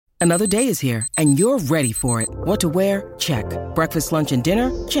Another day is here, and you're ready for it. What to wear? Check. Breakfast, lunch, and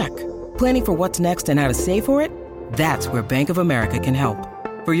dinner? Check. Planning for what's next and how to save for it? That's where Bank of America can help.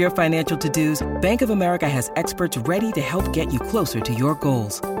 For your financial to-dos, Bank of America has experts ready to help get you closer to your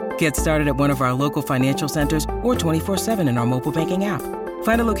goals. Get started at one of our local financial centers or 24/7 in our mobile banking app.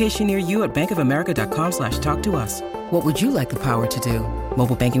 Find a location near you at bankofamerica.com/talktous. What would you like the power to do?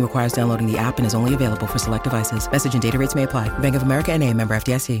 Mobile banking requires downloading the app and is only available for select devices. Message and data rates may apply. Bank of America N.A., member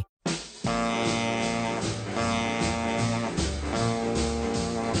FDIC.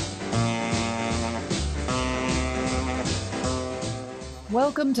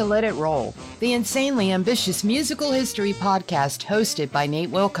 Welcome to Let It Roll, the insanely ambitious musical history podcast hosted by Nate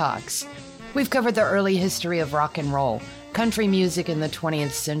Wilcox. We've covered the early history of rock and roll, country music in the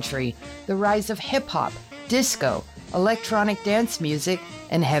 20th century, the rise of hip-hop, disco, electronic dance music,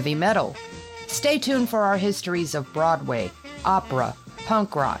 and heavy metal. Stay tuned for our histories of Broadway, opera,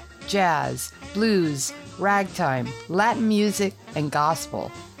 punk rock, jazz, blues, ragtime, Latin music, and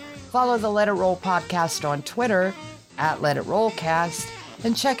gospel. Follow the Let It Roll podcast on Twitter at Let It Rollcast,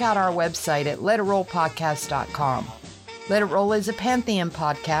 and check out our website at letitrollpodcast.com. Let It Roll is a Pantheon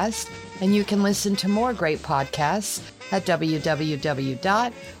podcast, and you can listen to more great podcasts at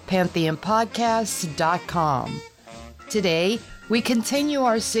www.pantheonpodcasts.com. Today, we continue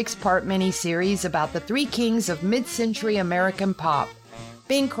our 6-part mini-series about the three kings of mid-century American pop,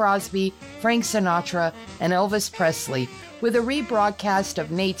 Bing Crosby, Frank Sinatra, and Elvis Presley, with a rebroadcast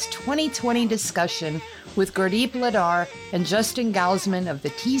of Nate's 2020 discussion with Gurdeep Ladar and Justin Gausman of the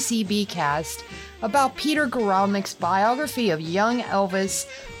TCB cast about Peter Guralnick's biography of young Elvis,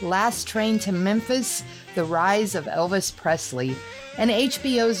 Last Train to Memphis, The Rise of Elvis Presley, and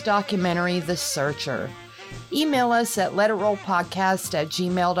HBO's documentary The Searcher. Email us at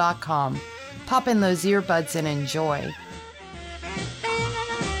letitrollpodcast@gmail.com. Pop in those earbuds and enjoy.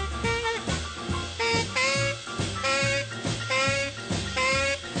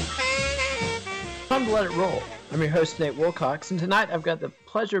 Welcome to Let It Roll. I'm your host, Nate Wilcox, and tonight I've got the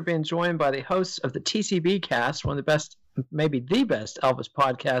pleasure of being joined by the hosts of the TCB cast, one of the best, maybe the best Elvis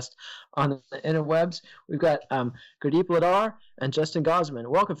podcast on the interwebs. We've got Gurdeep Ladar and Justin Gausman.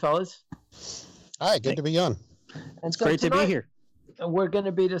 Welcome, fellas. Hi, good to be on. And It's great to be here. We're going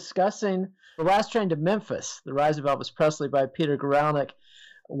to be discussing The Last Train to Memphis, The Rise of Elvis Presley by Peter Guralnick,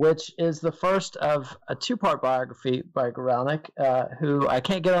 which is the first of a 2-part biography by Guralnick, who I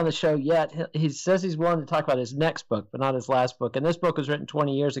can't get on the show yet. He says he's willing to talk about his next book, but not his last book. And this book was written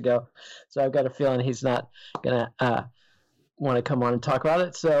 20 years ago, so I've got a feeling he's not going to want to come on and talk about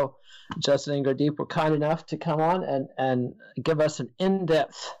it. So Justin and Gurdeep were kind enough to come on and give us an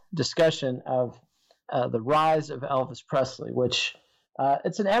in-depth discussion of the rise of Elvis Presley, which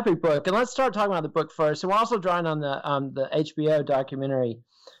it's an epic book. And let's start talking about the book first. So we're also drawing on the HBO documentary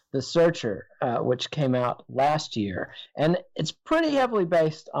The Searcher, which came out last year, and it's pretty heavily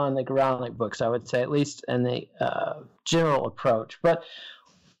based on the Guralnick books, I would say, at least in the general approach. But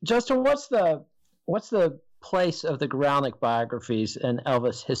Justin, what's the place of the Guralnick biographies in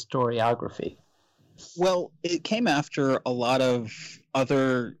Elvis historiography? Well, it came after a lot of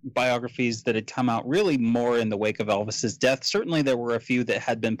other biographies that had come out really more in the wake of Elvis's death. Certainly there were a few that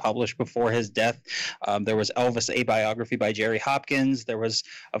had been published before his death. There was Elvis, a biography by Jerry Hopkins. There was,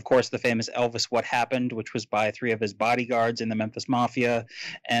 of course, the famous Elvis What Happened, which was by 3 of his bodyguards in the Memphis Mafia.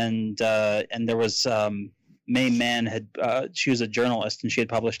 And there was May Mann she was a journalist, and she had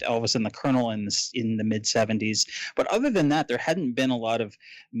published Elvis and the Colonel in the mid-70s. But other than that, there hadn't been a lot of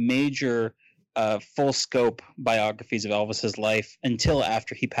major full scope biographies of Elvis's life until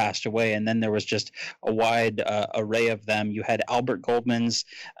after he passed away, and then there was just a wide array of them. You had Albert Goldman's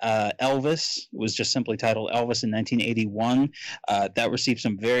Elvis, was just simply titled Elvis in 1981. That received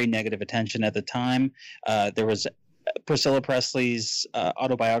some very negative attention at the time. There was Priscilla Presley's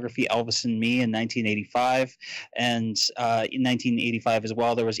autobiography, Elvis and Me, in 1985. And in 1985 as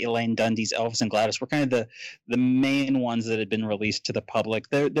well, there was Elaine Dundee's Elvis and Gladys, were kind of the main ones that had been released to the public.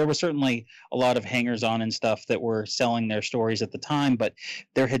 There was certainly a lot of hangers-on and stuff that were selling their stories at the time, but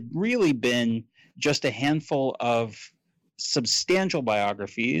there had really been just a handful of substantial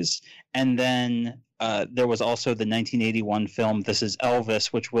biographies. And then there was also the 1981 film This Is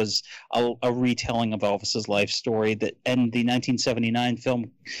Elvis, which was a retelling of Elvis's life story, and the 1979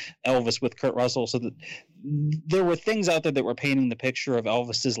 film Elvis with Kurt Russell. So that there were things out there that were painting the picture of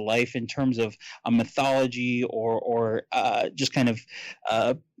Elvis's life in terms of a mythology or just kind of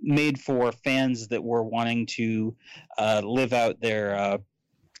made for fans that were wanting to live out their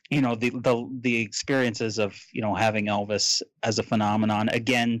the experiences of having Elvis as a phenomenon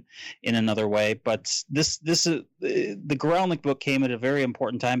again in another way. But this the Guralnick book came at a very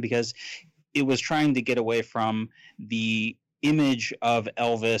important time because it was trying to get away from the image of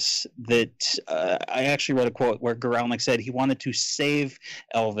Elvis that I actually read a quote where Guralnick said he wanted to save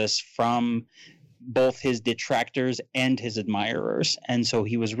Elvis from both his detractors and his admirers. And so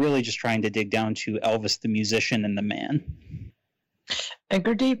he was really just trying to dig down to Elvis, the musician and the man. And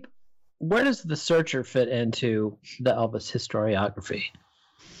Gurdeep, where does The Searcher fit into the Elvis historiography?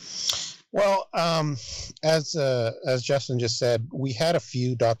 Well, as Justin just said, we had a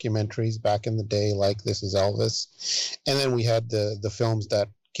few documentaries back in the day, like This Is Elvis, and then we had the films that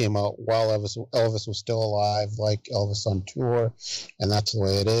came out while Elvis was still alive, like Elvis on Tour, and That's the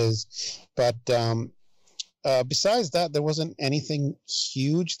Way It Is. But besides that, there wasn't anything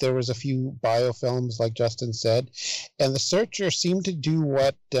huge. There was a few biofilms, like Justin said, and The Searcher seemed to do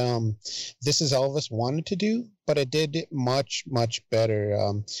what This Is Elvis wanted to do, but it did it much, much better.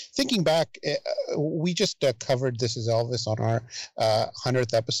 Thinking back, we just covered This Is Elvis on our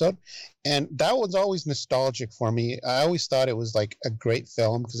 100th episode, and that was always nostalgic for me. I always thought it was like a great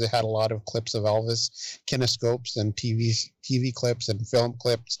film because it had a lot of clips of Elvis, kinescopes and TV clips and film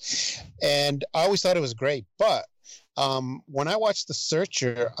clips, and I always thought it was great. But when I watched The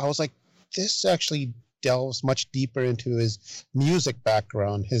Searcher, I was like, this actually delves much deeper into his music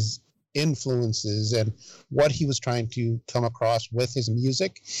background, his influences, and what he was trying to come across with his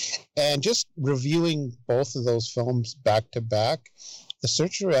music. And just reviewing both of those films back to back, The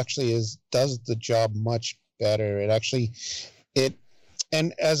Searcher actually does the job much better.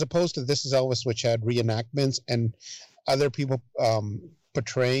 And as opposed to This Is Elvis, which had reenactments and other people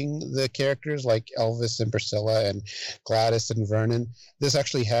portraying the characters like Elvis and Priscilla and Gladys and Vernon, this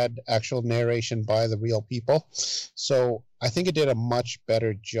actually had actual narration by the real people. So I think it did a much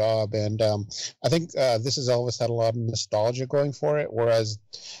better job. And I think This Is Elvis had a lot of nostalgia going for it, whereas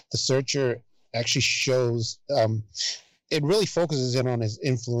The Searcher actually shows, it really focuses in on his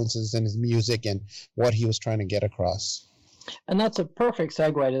influences and his music and what he was trying to get across. And that's a perfect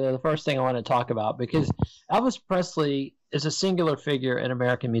segue to the first thing I want to talk about, because Elvis Presley is a singular figure in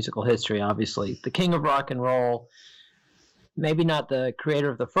American musical history, obviously. The king of rock and roll, maybe not the creator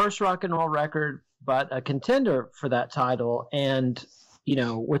of the first rock and roll record, but a contender for that title. And,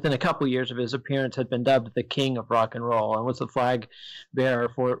 within a couple years of his appearance, had been dubbed the king of rock and roll and was the flag bearer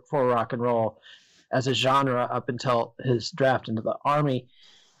for rock and roll as a genre up until his draft into the Army.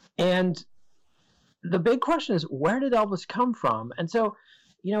 And the big question is, where did Elvis come from? And so,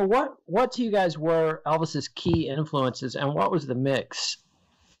 what to you guys were Elvis's key influences, and what was the mix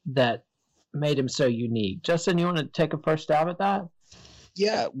that made him so unique? Justin, you want to take a first stab at that?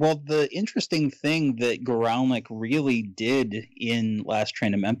 Yeah, well, the interesting thing that Guralnick really did in Last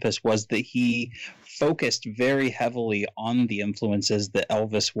Train to Memphis was that he focused very heavily on the influences that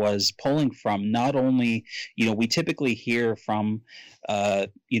Elvis was pulling from. Not only, we typically hear from, the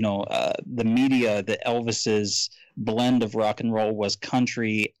media that Elvis's blend of rock and roll was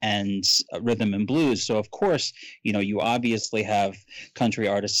country and rhythm and blues. So, of course, you obviously have country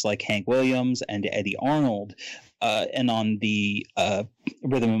artists like Hank Williams and Eddie Arnold. And on the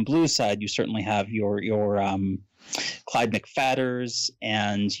rhythm and blues side, you certainly have your Clyde McPhatters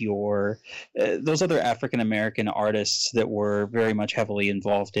and your those other African American artists that were very much heavily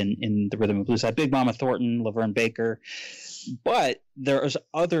involved in the rhythm and blues side. Big Mama Thornton, Laverne Baker, but there's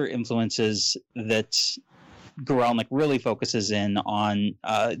other influences that Guralnick really focuses in on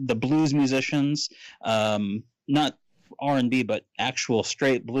the blues musicians, not R&B, but actual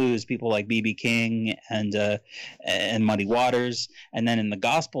straight blues, people like B.B. King and Muddy Waters. And then in the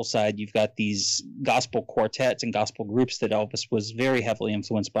gospel side, you've got these gospel quartets and gospel groups that Elvis was very heavily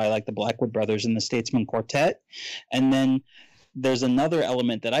influenced by, like the Blackwood Brothers and the Statesman Quartet. And then there's another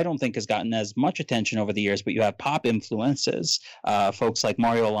element that I don't think has gotten as much attention over the years, but you have pop influences, folks like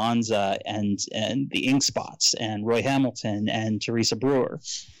Mario Lanza and the Ink Spots and Roy Hamilton and Teresa Brewer.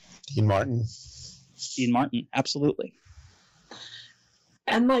 Dean Martin, absolutely.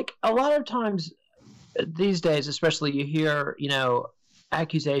 And like a lot of times these days, especially, you hear,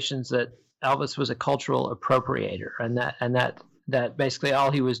 accusations that Elvis was a cultural appropriator, and that basically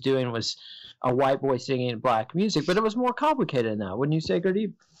all he was doing was a white boy singing black music. But it was more complicated than that, wouldn't you say,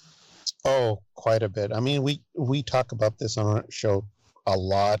 Gurdeep? Oh, quite a bit. I mean, we talk about this on our show a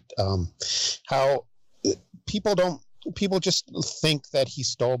lot. How people don't people just think that he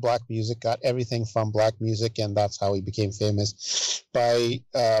stole black music, got everything from black music, and that's how he became famous, by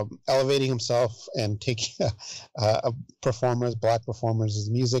elevating himself and taking black performers' as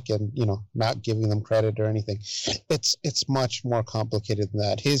music, and not giving them credit or anything. It's much more complicated than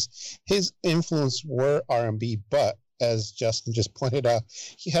that. His influence were R&B, but as Justin just pointed out,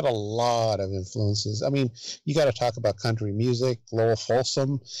 he had a lot of influences. I mean, you got to talk about country music, Lowell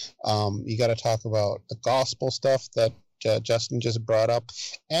Folsom. You got to talk about the gospel stuff that Justin just brought up,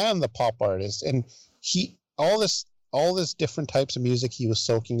 and the pop artists. And all this different types of music he was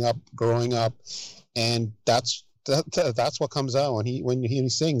soaking up growing up, and that's what comes out when he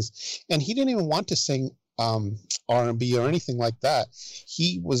sings. And he didn't even want to sing R&B or anything like that.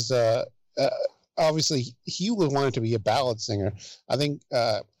 He was obviously he wanted to be a ballad singer. I think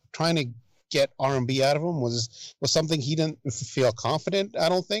trying to get R&B out of him was something he didn't feel confident, I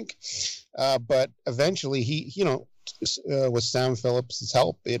don't think. But eventually he with Sam Phillips'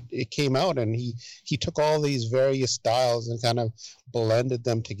 help, it came out, and he took all these various styles and kind of blended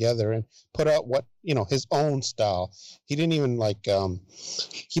them together and put out what his own style. He didn't even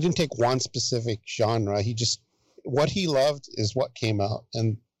he didn't take one specific genre. What he loved is what came out,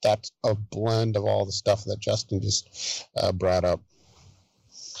 and that's a blend of all the stuff that Justin just brought up.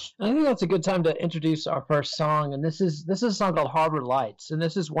 I think that's a good time to introduce our first song, and this is a song called Harbor Lights, and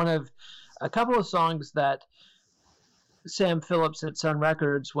this is one of a couple of songs that Sam Phillips at Sun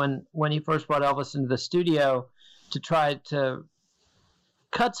Records, when he first brought Elvis into the studio to try to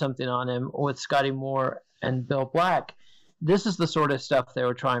cut something on him with Scotty Moore and Bill Black, this is the sort of stuff they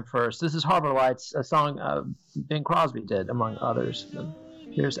were trying first. This is Harbor Lights, a song Bing Crosby did, among others.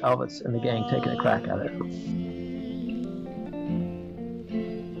 Here's Elvis and the gang taking a crack at it.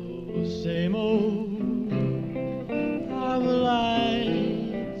 Those same old harbor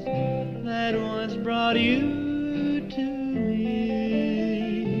lights that once brought you to me.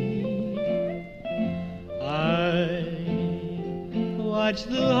 I watched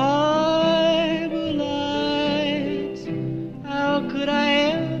the harbor lights. How could I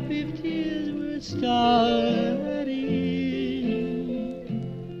help if tears were starting?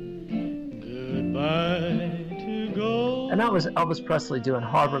 And that was Elvis Presley doing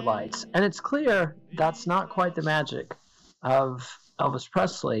Harbor Lights. And it's clear that's not quite the magic of Elvis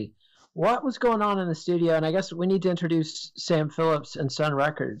Presley. What was going on in the studio? And I guess we need to introduce Sam Phillips and Sun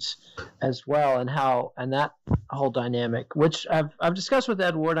Records as well, and that whole dynamic, which I've discussed with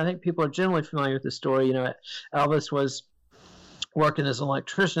Ed Ward. I think people are generally familiar with the story. Elvis was working as an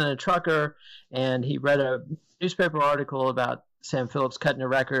electrician and a trucker, and he read a newspaper article about Sam Phillips cutting a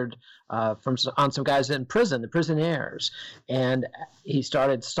record on some guys in prison, the Prisonaires, and he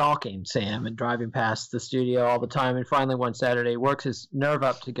started stalking Sam and driving past the studio all the time. And finally, one Saturday, works his nerve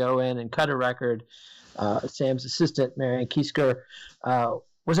up to go in and cut a record. Sam's assistant, Marianne Kiesker,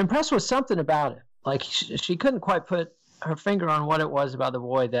 was impressed with something about it. Like she couldn't quite put her finger on what it was about the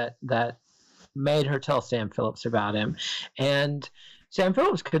boy that made her tell Sam Phillips about him, and Sam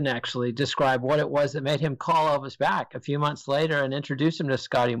Phillips couldn't actually describe what it was that made him call Elvis back a few months later and introduce him to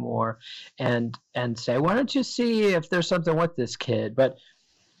Scotty Moore and say, why don't you see if there's something with this kid? But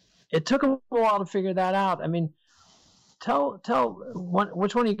it took him a while to figure that out. I mean,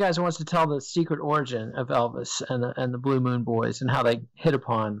 which one of you guys wants to tell the secret origin of Elvis and the Blue Moon Boys and how they hit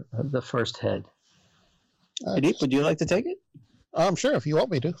upon the first hit? Deep, would you like to take it? Sure, if you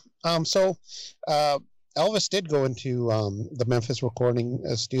want me to. Elvis did go into the Memphis recording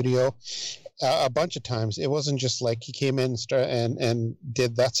studio a bunch of times. It wasn't just like he came in and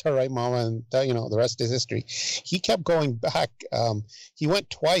did That's All Right, Mama, and the rest is history. He kept going back. He went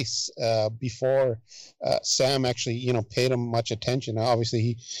twice before Sam actually paid him much attention.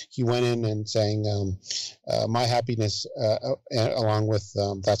 Obviously, he went in and sang My Happiness along with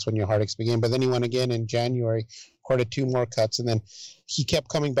That's When Your Heartaches Begin. But then he went again in January, recorded 2 more cuts, and then he kept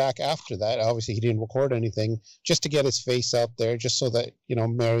coming back after that. Obviously, he didn't record anything, just to get his face out there, just so that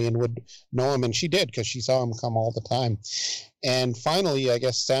Marion would know him, and she did, because she saw him come all the time. And finally, I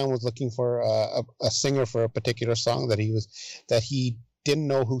guess Sam was looking for a singer for a particular song that he didn't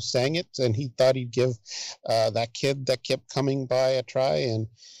know who sang it, and he thought he'd give that kid that kept coming by a try. And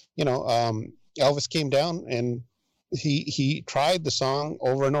Elvis came down and he tried the song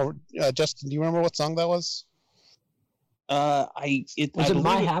over and over. Justin, do you remember what song that was? Was it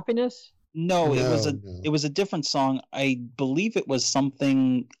My Happiness? No, it was No. it was a different song. I believe it was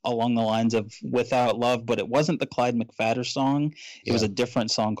something along the lines of "Without Love," but it wasn't the Clyde McPhatter song. It was Yeah. a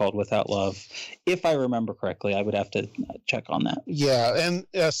different song called "Without Love," if I remember correctly. I would have to check on that. Yeah,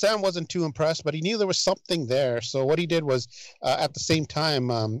 and Sam wasn't too impressed, but he knew there was something there. So what he did was, at the same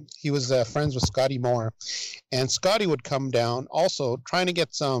time, he was friends with Scotty Moore, and Scotty would come down also trying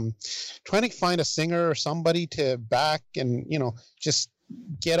to find a singer or somebody to back and just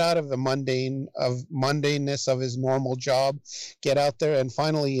get out of the mundaneness of his normal job, get out there. And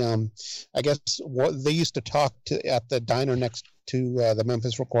finally, I guess what they used to talk to at the diner next to the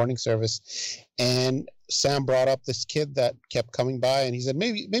Memphis Recording Service, and Sam brought up this kid that kept coming by, and he said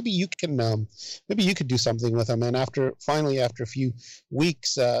maybe you could do something with him. And after a few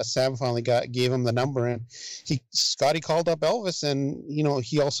weeks, Sam finally gave him the number, and Scotty called up Elvis, and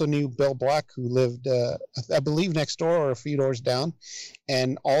he also knew Bill Black, who lived I believe next door or a few doors down,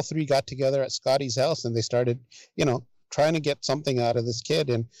 and all three got together at Scotty's house, and they started trying to get something out of this kid,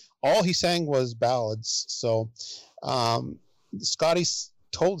 and all he sang was ballads. So Scotty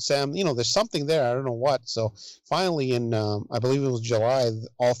told Sam, there's something there. I don't know what. So finally, in I believe it was July,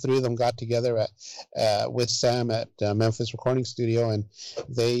 all three of them got together with Sam at Memphis Recording Studio, and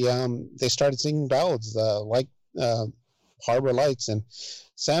they started singing ballads like Harbor Lights. And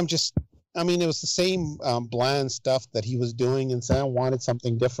Sam just, it was the same bland stuff that he was doing, and Sam wanted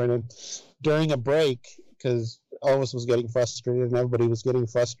something different. And during a break, because Elvis was getting frustrated and everybody was getting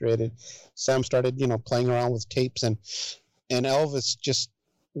frustrated, Sam started, playing around with tapes, and Elvis just,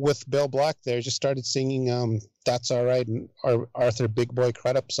 with Bill Black there, just started singing That's All Right, and Arthur Big Boy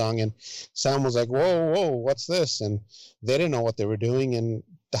Crudup song, and Sam was like, whoa, what's this? And they didn't know what they were doing, and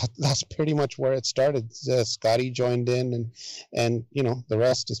that's pretty much where it started. Scotty joined in, and the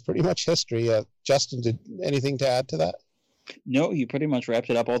rest is pretty much history. Justin, did anything to add to that? No, you pretty much wrapped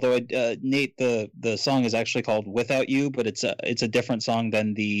it up. Although Nate, the song is actually called "Without You," but it's a different song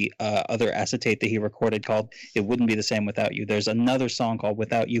than the other acetate that he recorded called "It Wouldn't Be the Same Without You." There's another song called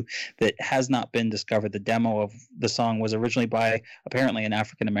 "Without You" that has not been discovered. The demo of the song was originally by apparently an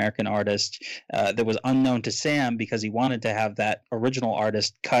African American artist that was unknown to Sam because he wanted to have that original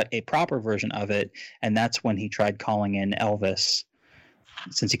artist cut a proper version of it, and that's when he tried calling in Elvis,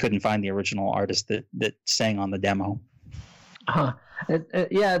 since he couldn't find the original artist that sang on the demo.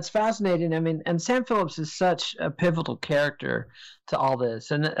 Yeah, it's fascinating. And Sam Phillips is such a pivotal character to all this.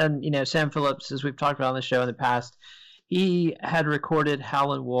 And Sam Phillips, as we've talked about on the show in the past, he had recorded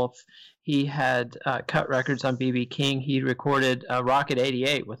Howlin' Wolf. He had cut records on B.B. King. He recorded Rocket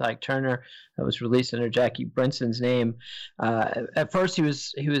 88 with Ike Turner that was released under Jackie Brinson's name. At first, he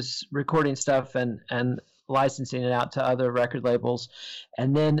was recording stuff and licensing it out to other record labels,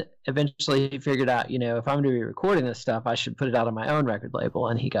 and then eventually he figured out, if I'm going to be recording this stuff, I should put it out on my own record label.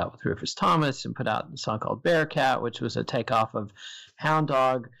 And he got with Rufus Thomas and put out a song called Bearcat, which was a takeoff of Hound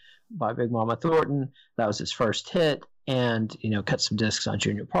Dog by Big Mama Thornton. That was his first hit, and cut some discs on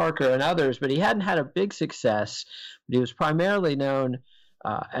Junior Parker and others, but he hadn't had a big success. But he was primarily known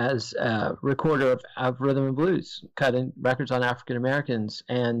as a recorder of rhythm and blues, cutting records on African Americans.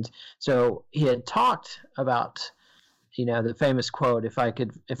 And so he had talked about, the famous quote, if I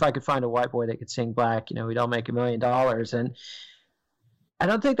could find a white boy that could sing black, we'd all make $1 million. And I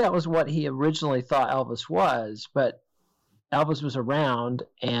don't think that was what he originally thought Elvis was, but Elvis was around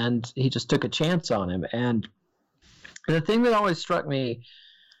and he just took a chance on him. And the thing that always struck me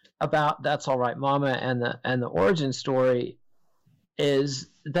about That's All Right, Mama and the origin story is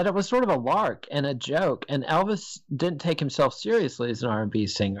that it was sort of a lark and a joke, and Elvis didn't take himself seriously as an R&B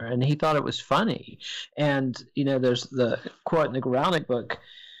singer, and he thought it was funny. And there's the quote in the Guralnick book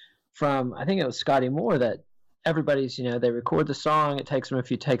from, I think it was Scotty Moore, that everybody's, they record the song, it takes them a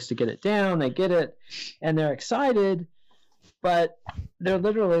few takes to get it down, they get it, and they're excited, but they're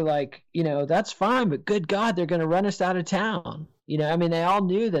literally like, that's fine, but good God, they're going to run us out of town. They all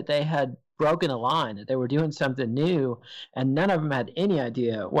knew that they had broken a line, that they were doing something new, and none of them had any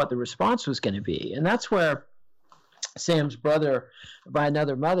idea what the response was going to be. And that's where Sam's brother by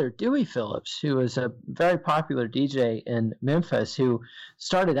another mother, Dewey Phillips, who was a very popular DJ in Memphis, who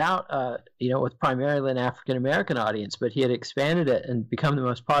started out with primarily an African American audience, but he had expanded it and become the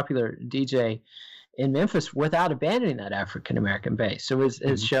most popular DJ in Memphis without abandoning that African American base. So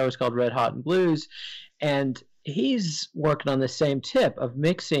his show is called Red Hot and Blues, and he's working on the same tip of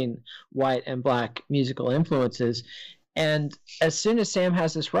mixing white and black musical influences. And as soon as Sam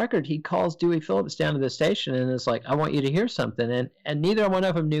has this record, he calls Dewey Phillips down to the station and is like, I want you to hear something. And neither one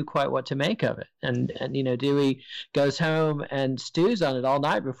of them knew quite what to make of it. And Dewey goes home and stews on it all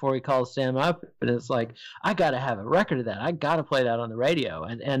night before he calls Sam up. And it's like, I got to have a record of that. I got to play that on the radio.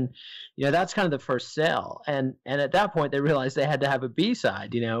 And that's kind of the first sell. And at that point, they realized they had to have a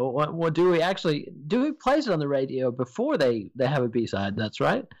B-side. Well, Dewey plays it on the radio before they have a B-side. That's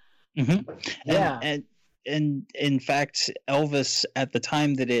right. Mm-hmm. Yeah. And in fact, Elvis, at the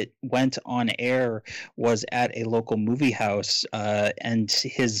time that it went on air, was at a local movie house, and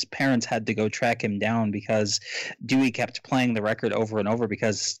his parents had to go track him down because Dewey kept playing the record over and over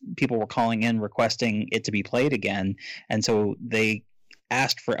because people were calling in requesting it to be played again. And so they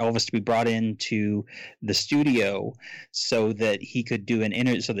asked for Elvis to be brought into the studio so that he could do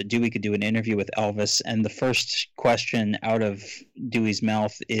so that Dewey could do an interview with Elvis. And the first question out of Dewey's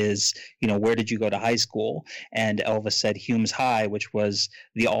mouth is, where did you go to high school? And Elvis said Hume's High, which was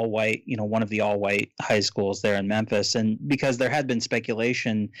the all-white, one of the all-white high schools there in Memphis. And because there had been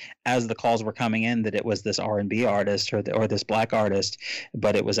speculation as the calls were coming in that it was this R&B artist or this black artist,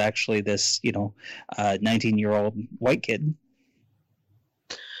 but it was actually this, 19-year-old white kid.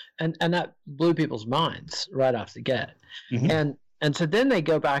 And that blew people's minds right off the get. Mm-hmm. And so then they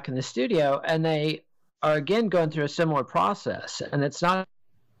go back in the studio and they are again going through a similar process. And it's not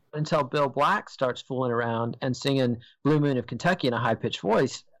until Bill Black starts fooling around and singing Blue Moon of Kentucky in a high-pitched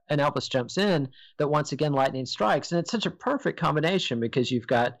voice and Elvis jumps in that once again lightning strikes. And it's such a perfect combination because you've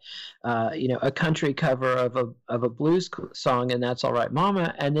got a country cover of a blues song, and That's All Right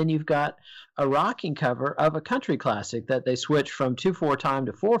Mama, and then you've got a rocking cover of a country classic that they switch from 2/4 time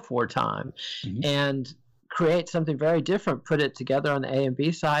to 4/4 time, and create something very different, put it together on the A and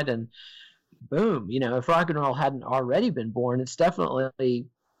B side, and boom, if rock and roll hadn't already been born, it's definitely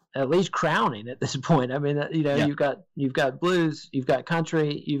at least crowning at this point. I mean, you've got blues, you've got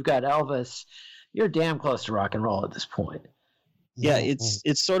country, you've got Elvis. You're damn close to rock and roll at this point. Yeah,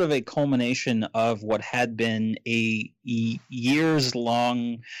 it's sort of a culmination of what had been a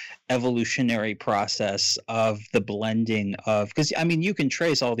years-long evolutionary process of the blending of, because you can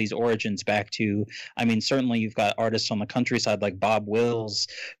trace all these origins back to, certainly you've got artists on the countryside like Bob Wills,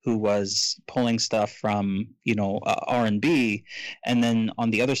 who was pulling stuff from R&B, and then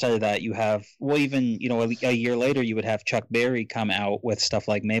on the other side of that you have, even a year later you would have Chuck Berry come out with stuff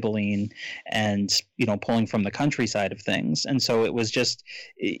like Maybelline and pulling from the countryside of things. And so it was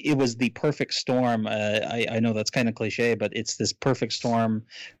the perfect storm. I know that's kind of cliche, but it's this perfect storm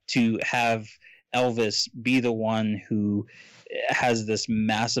to have Elvis be the one who has this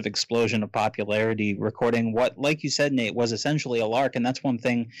massive explosion of popularity, recording what, like you said, Nate, was essentially a lark. And that's one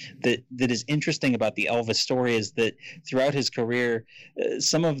thing that is interesting about the Elvis story, is that throughout his career,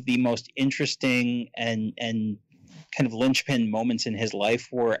 some of the most interesting and kind of linchpin moments in his life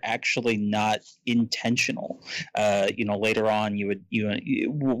were actually not intentional. Later on,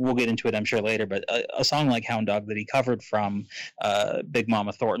 we'll get into it, I'm sure, later, but a song like Hound Dog that he covered from Big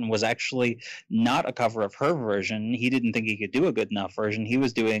Mama Thornton was actually not a cover of her version. He didn't think he could do a good enough version. He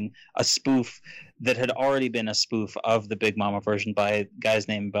was doing a spoof that had already been a spoof of the Big Mama version by guys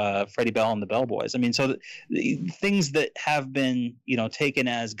named Freddie Bell and the Bellboys. So the things that have been, taken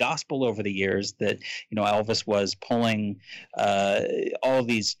as gospel over the years, that, Elvis was pulling all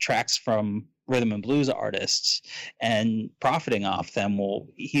these tracks from rhythm and blues artists and profiting off them. Well,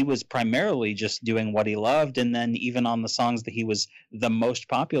 he was primarily just doing what he loved, and then even on the songs that he was the most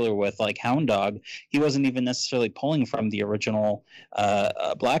popular with, like Hound Dog, he wasn't even necessarily pulling from the original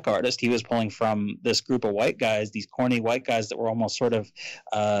black artist. He was pulling from this group of white guys, these corny white guys that were almost sort of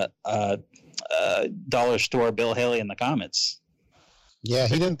dollar store Bill Haley and the Comets. Yeah,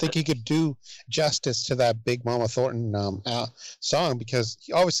 he didn't think he could do justice to that Big Mama Thornton song, because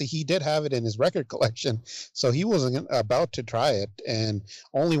obviously he did have it in his record collection, so he wasn't about to try it. And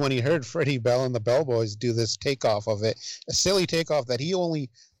only when he heard Freddie Bell and the Bellboys do this takeoff of it, a silly takeoff that he only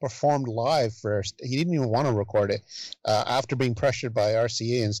performed live first. He didn't even want to record it. After being pressured by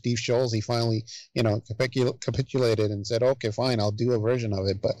RCA and Steve Scholes, he finally, capitulated and said, okay, fine, I'll do a version of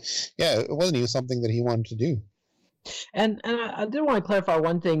it. But yeah, it wasn't even something that he wanted to do. And I did want to clarify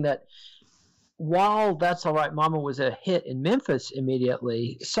one thing, that while That's All Right Mama was a hit in Memphis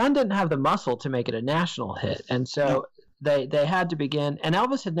immediately, Sun didn't have the muscle to make it a national hit. And so they had to begin, and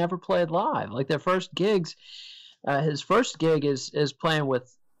Elvis had never played live. Like their first gigs, his first gig is playing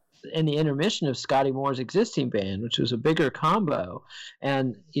with, in the intermission of Scotty Moore's existing band, which was a bigger combo.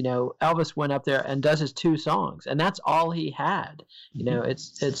 And, Elvis went up there and does his 2 songs, and that's all he had.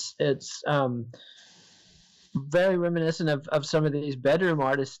 very reminiscent of some of these bedroom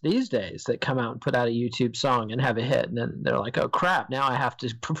artists these days that come out and put out a YouTube song and have a hit, and then they're like, oh crap, now I have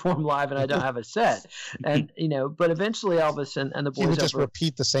to perform live and I don't have a set. And but eventually Elvis and the boys, he would just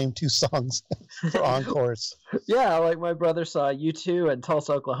repeat the same 2 songs for encores. Yeah, like my brother saw U2 in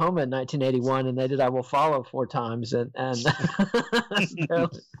Tulsa, Oklahoma in 1981, and they did I Will Follow 4 times, and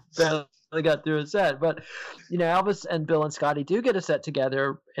barely got through a set. But Elvis and Bill and Scotty do get a set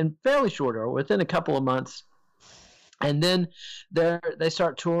together in fairly short order, within a couple of months. And then they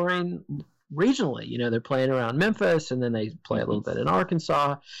start touring regionally. They're playing around Memphis, and then they play a little bit in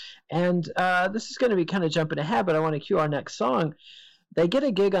Arkansas. And this is going to be kind of jumping ahead, but I want to cue our next song. They get a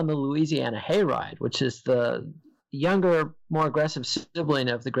gig on the Louisiana Hayride, which is the younger, more aggressive sibling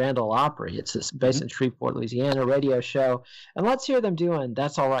of the Grand Ole Opry. It's this based in Shreveport, Louisiana radio show. And let's hear them doing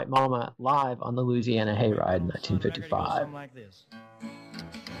That's All Right Mama live on the Louisiana Hayride in 1955. Something like this.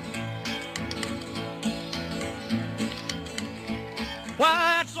 Well,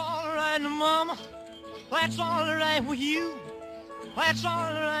 that's all right, mama. That's all right with you. That's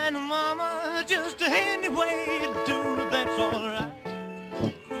all right, mama. Just any way you do. That's all right.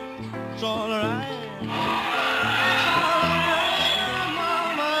 It's all right. That's all right,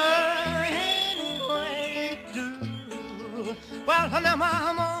 mama. Any way you do. Well, now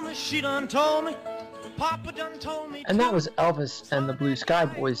my mama, she done told me. Papa done told me. And that was Elvis and the Blue Sky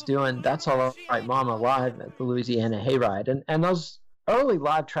Boys doing That's All Right Mama live at the Louisiana Hayride. And those early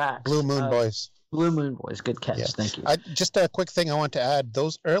live tracks. Blue Moon Boys. Blue Moon Boys. Good catch. Yeah. Thank you. Just a quick thing I want to add.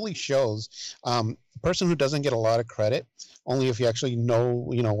 Those early shows, a person who doesn't get a lot of credit, only if you actually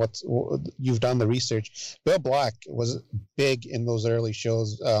know, you've done the research. Bill Black was big in those early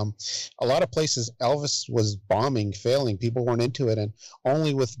shows. A lot of places Elvis was bombing, failing. People weren't into it. And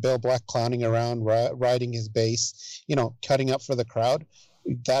only with Bill Black clowning around, riding his bass, cutting up for the crowd,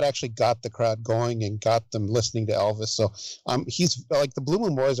 that actually got the crowd going and got them listening to Elvis. So he's like, the Blue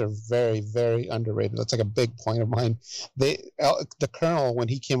Moon Boys are very, very underrated. That's like a big point of mine. The Colonel, when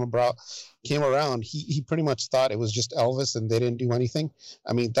he came around, he pretty much thought it was just Elvis and they didn't do anything.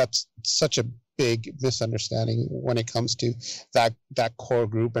 I mean, that's such a big misunderstanding when it comes to that core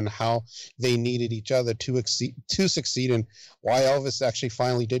group and how they needed each other to succeed, and why Elvis actually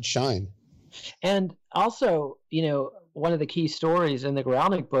finally did shine. And also, one of the key stories in the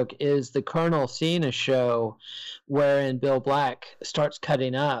Gralnick book is the Colonel seeing a show wherein Bill Black starts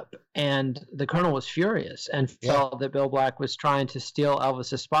cutting up, and the Colonel was furious and felt that Bill Black was trying to steal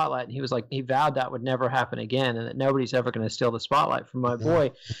Elvis's spotlight. And he was like, he vowed that would never happen again, and that nobody's ever going to steal the spotlight from my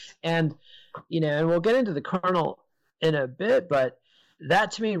boy. And, and we'll get into the Colonel in a bit, but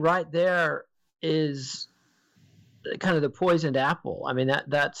that to me right there is kind of the poisoned apple. I mean,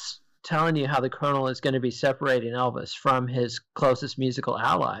 that's telling you how the Colonel is going to be separating Elvis from his closest musical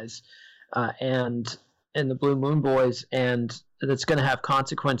allies, and the Blue Moon Boys, and that's going to have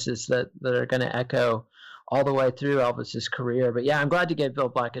consequences that are going to echo all the way through Elvis's career. But yeah, I'm glad to give Bill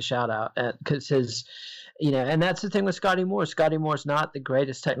Black a shout out, because his, and that's the thing with Scotty Moore. Scotty Moore's not the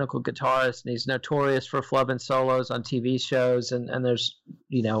greatest technical guitarist, and he's notorious for flubbing solos on TV shows, and there's,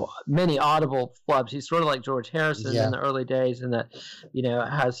 many audible flubs. He's sort of like George Harrison in the early days, and that,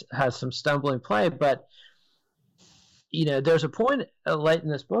 has some stumbling play. But, there's a point late in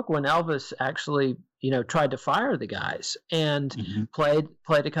this book when Elvis actually, tried to fire the guys and played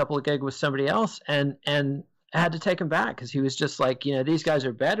a couple of gigs with somebody else, and had to take him back, because he was just like, these guys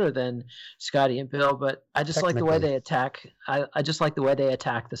are better than Scotty and Bill, but I just like the way they attack. I just like the way they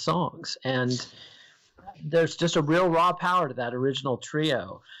attack the songs, and there's just a real raw power to that original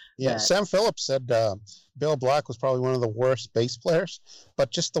trio. Yeah, Sam Phillips said Bill Black was probably one of the worst bass players,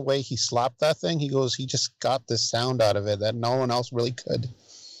 but just the way he slapped that thing, he just got this sound out of it that no one else really could.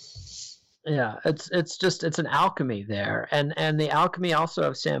 Yeah, it's an alchemy there, and the alchemy also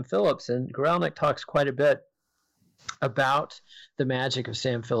of Sam Phillips, and Gralnick talks quite a bit about the magic of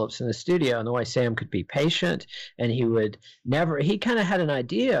Sam Phillips in the studio, and the way Sam could be patient, and he kind of had an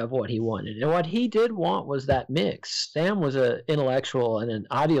idea of what he wanted, and what he did want was that mix. Sam was an intellectual and an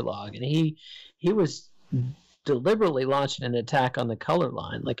ideologue, and he was deliberately launching an attack on the color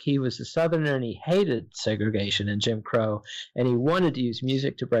line. Like, he was a Southerner, and he hated segregation and Jim Crow, and he wanted to use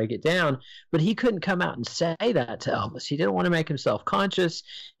music to break it down, but he couldn't come out and say that to Elvis. He didn't want to make himself conscious.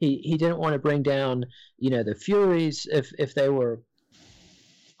 He didn't want to bring down, the Furies. If they were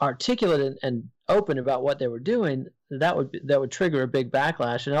articulate and open about what they were doing, that would trigger a big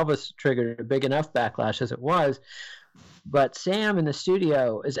backlash, and Elvis triggered a big enough backlash as it was. But Sam in the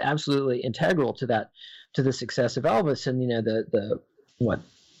studio is absolutely integral to the success of Elvis. And the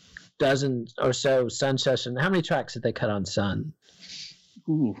dozen or so Sun session. How many tracks did they cut on Sun?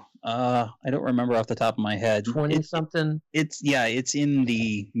 I don't remember off the top of my head. 20-something? It's in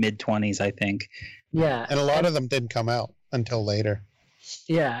the mid-20s, I think. Yeah. And a lot of them didn't come out until later.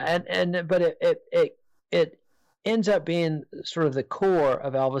 Yeah, but it ends up being sort of the core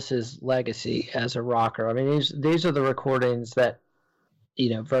of Elvis's legacy as a rocker. I mean, these are the recordings that,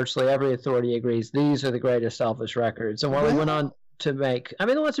 virtually every authority agrees these are the greatest Elvis records. And while he went on to make, I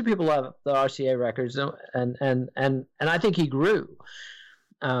mean, lots of people love the RCA records, and I think he grew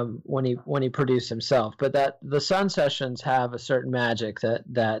when he produced himself. But that the Sun Sessions have a certain magic that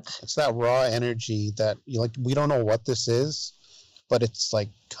it's that raw energy that we don't know what this is, but it's like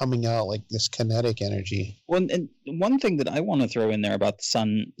coming out like this kinetic energy. Well, and one thing that I want to throw in there about the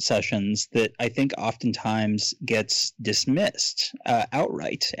Sun Sessions that I think oftentimes gets dismissed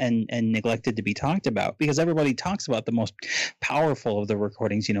outright and neglected to be talked about, because everybody talks about the most powerful of the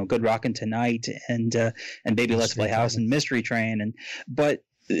recordings, Good Rockin' Tonight and Baby Let's Play House and Mystery Train, but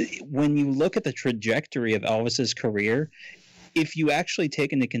when you look at the trajectory of Elvis's career, if you actually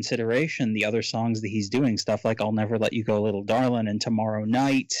take into consideration the other songs that he's doing, stuff like I'll Never Let You Go, Little Darlin' and Tomorrow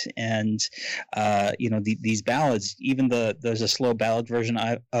Night, and these ballads, even there's a slow ballad version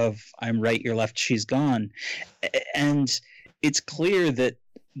of I'm Right, You're Left, She's Gone, and it's clear that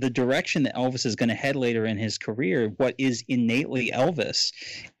the direction that Elvis is going to head later in his career, what is innately Elvis,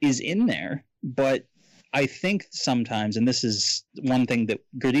 is in there. But I think sometimes, and this is one thing that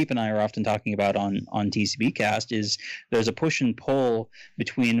Gurdeep and I are often talking about on TCB Cast, is there's a push and pull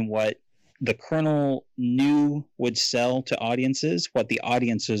between what the Colonel knew would sell to audiences, what the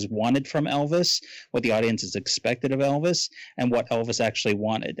audiences wanted from Elvis, what the audiences expected of Elvis, and what Elvis actually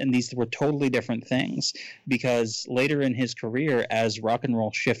wanted. And these were totally different things, because later in his career, as rock and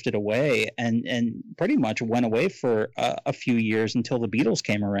roll shifted away and pretty much went away for a few years until the Beatles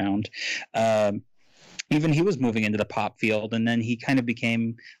came around, even he was moving into the pop field, and then he kind of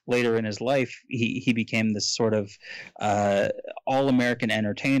became, later in his life, he became this sort of all-American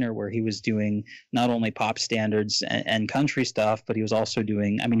entertainer, where he was doing not only pop standards and country stuff, but he was also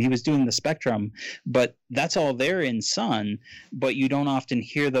doing, he was doing the spectrum, but that's all there in Sun, but you don't often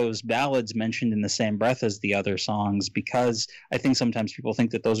hear those ballads mentioned in the same breath as the other songs, because I think sometimes people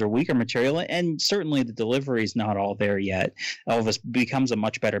think that those are weaker material, and certainly the delivery is not all there yet. Elvis becomes a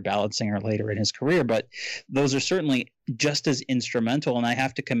much better ballad singer later in his career, but those are certainly just as instrumental, and I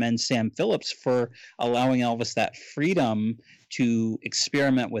have to commend Sam Phillips for allowing Elvis that freedom to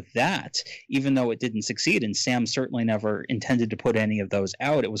experiment with that, even though it didn't succeed. And Sam certainly never intended to put any of those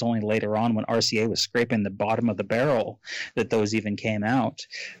out. It was only later on, when RCA was scraping the bottom of the barrel, that those even came out.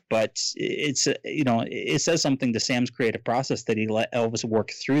 But it's it says something to Sam's creative process that he let Elvis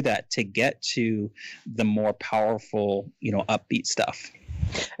work through that to get to the more powerful, upbeat stuff.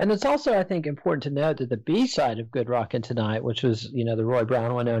 And it's also, I think, important to note that the B-side of Good Rockin' Tonight, which was, the Roy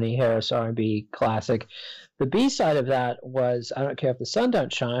Brown, Wynonie Harris R&B classic, the B-side of that was I Don't Care If the Sun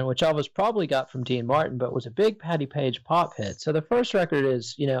Don't Shine, which Elvis probably got from Dean Martin, but was a big Patti Page pop hit. So the first record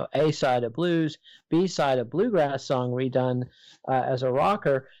is, A-side of blues, B-side a bluegrass song redone as a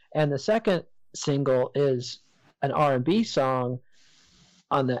rocker, and the second single is an R&B song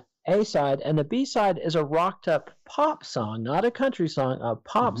on the A-side, and the B-side is a rocked up pop song, not a country song, a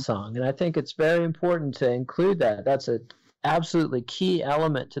pop song. And I think it's very important to include that. That's a absolutely key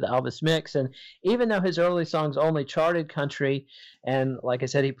element to the Elvis mix. And even though his early songs only charted country, and like I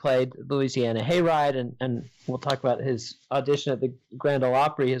said, he played Louisiana Hayride, and we'll talk about his audition at the Grand Ole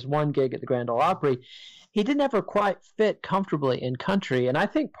Opry, his one gig at the Grand Ole Opry, he didn't ever quite fit comfortably in country. And I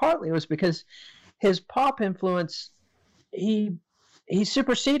think partly it was because his pop influence, he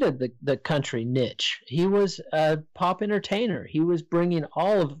superseded the country niche. He was a pop entertainer. He was bringing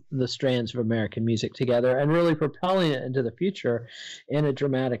all of the strands of American music together and really propelling it into the future in a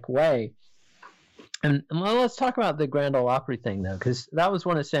dramatic way. And let's talk about the Grand Ole Opry thing, though, because that was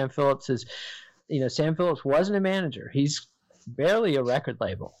one of Sam Phillips's. Sam Phillips wasn't a manager. He's barely a record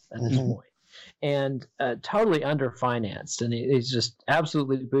label at this point. And totally underfinanced, and he's just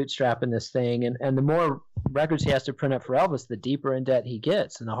absolutely bootstrapping this thing. And the more records he has to print up for Elvis, the deeper in debt he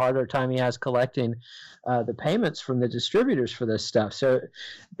gets, and the harder time he has collecting the payments from the distributors for this stuff. So,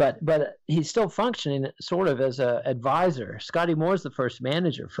 but he's still functioning sort of as an advisor. Scotty Moore's the first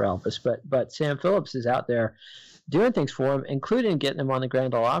manager for Elvis, but Sam Phillips is out there doing things for him, including getting him on the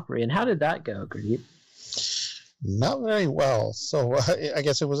Grand Ole Opry. And how did that go, Gurdeep? Not very well. So I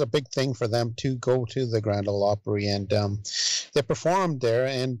guess it was a big thing for them to go to the Grand Ole Opry, and they performed there.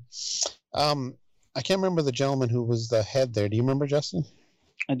 And I can't remember the gentleman who was the head there. Do you remember, Justin?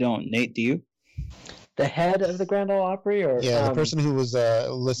 I don't. Nate, do you? The head of the Grand Ole Opry, or the person who was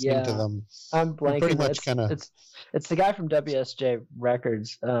listening to them. I'm blanking. Pretty much kind of. It's the guy from WSJ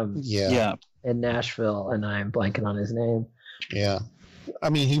Records. In Nashville, and I'm blanking on his name. Yeah. I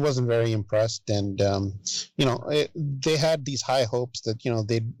mean, he wasn't very impressed, and they had these high hopes that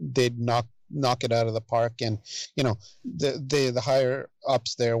they'd knock it out of the park, and the higher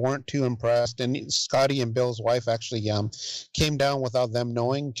ups there weren't too impressed, and Scotty and Bill's wife actually came down without them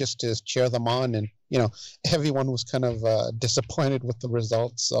knowing, just to cheer them on, and everyone was kind of disappointed with the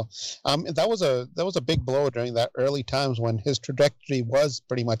results. So that was a big blow during that early times when his trajectory was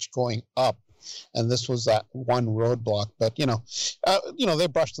pretty much going up. And this was that one roadblock, but they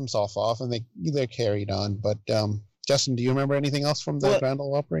brushed themselves off and they carried on. But Justin, do you remember anything else from the Grand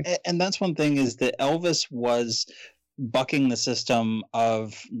Ole Opry? And that's one thing, is that Elvis was bucking the system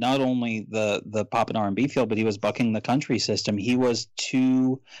of not only the pop and R&B field, but he was bucking the country system. He was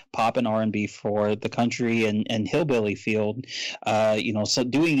too pop and R&B for the country and hillbilly field. So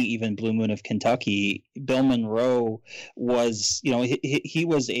doing even Blue Moon of Kentucky, Bill Monroe was, he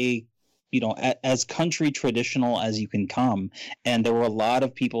was as country traditional as you can come. And there were a lot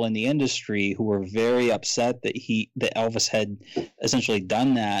of people in the industry who were very upset that Elvis had essentially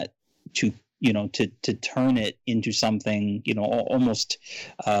done that to turn it into something, almost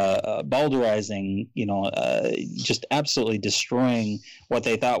balderizing, just absolutely destroying what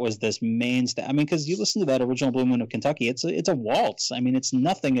they thought was this mainstay. I mean, because you listen to that original Blue Moon of Kentucky, it's a waltz. I mean, it's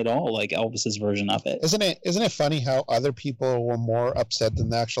nothing at all like Elvis's version of it. Isn't it funny how other people were more upset than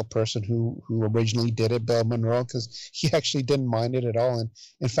the actual person who originally did it, Bill Monroe, because he actually didn't mind it at all, and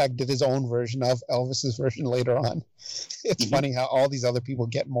in fact did his own version of Elvis's version later on. It's funny how all these other people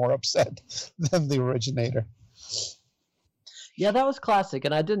get more upset than the originator. Yeah, that was classic,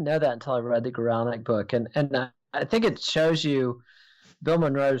 and I didn't know that until I read the Guralnick book, and I think it shows you Bill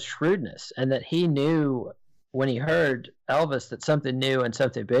Monroe's shrewdness, and that he knew when he heard Elvis that something new and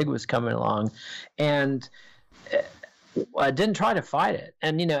something big was coming along, and I didn't try to fight it.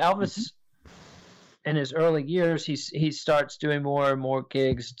 And Elvis, in his early years, he starts doing more and more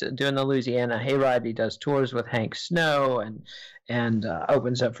gigs, doing the Louisiana Hayride. He does tours with Hank Snow and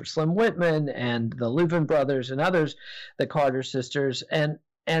opens up for Slim Whitman and the Louvin brothers and others, the Carter sisters.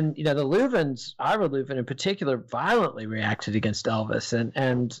 And the Louvins, Ira Louvin in particular, violently reacted against Elvis.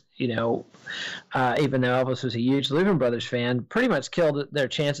 And even though Elvis was a huge Louvin brothers fan, pretty much killed their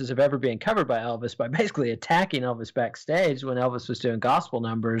chances of ever being covered by Elvis by basically attacking Elvis backstage when Elvis was doing gospel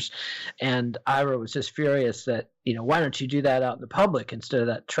numbers. And Ira was just furious that, why don't you do that out in the public instead of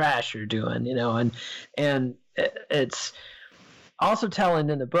that trash you're doing, and it's also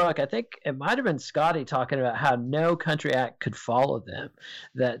telling in the book, I think it might have been Scotty talking about how no country act could follow them,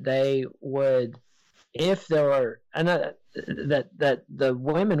 that they would, if there were, and that the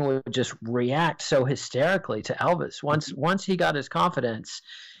women would just react so hysterically to Elvis. Once he got his confidence,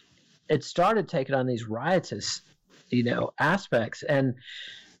 it started taking on these riotous, aspects, and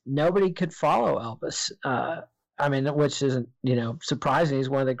nobody could follow Elvis. Which isn't, surprising. He's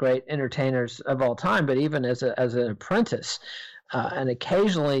one of the great entertainers of all time, but even as an apprentice, and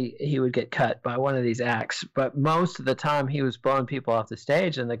occasionally he would get cut by one of these acts, but most of the time he was blowing people off the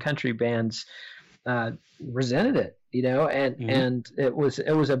stage, and the country bands resented it, and it was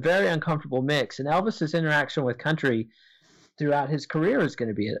a very uncomfortable mix. And Elvis's interaction with country throughout his career is going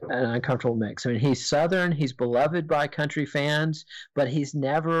to be an uncomfortable mix. I mean, he's Southern, he's beloved by country fans, but he's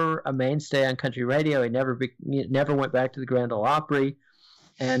never a mainstay on country radio. He never went back to the Grand Ole Opry,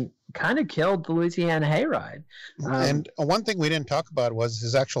 and kind of killed the Louisiana Hayride. And one thing we didn't talk about was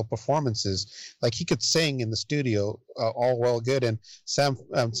his actual performances. Like, he could sing in the studio, all well good. And Sam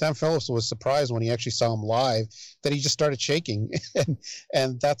Phillips was surprised when he actually saw him live that he just started shaking.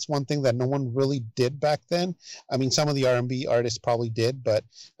 and that's one thing that no one really did back then. I mean, some of the R&B artists probably did, but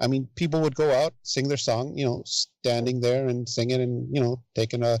I mean, people would go out, sing their song, standing there and singing and,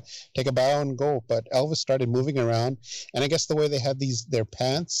 take a bow and go. But Elvis started moving around, and I guess the way they had their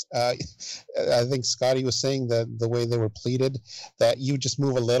pants, I think Scotty was saying that the way they were pleated, that you just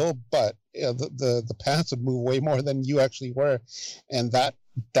move a little, but the pants would move way more than you actually were. And that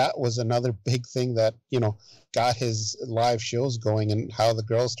was another big thing that, got his live shows going, and how the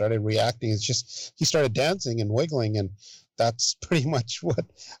girls started reacting. It's just, he started dancing and wiggling, and that's pretty much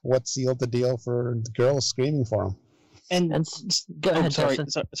what sealed the deal for the girls screaming for him. Go ahead,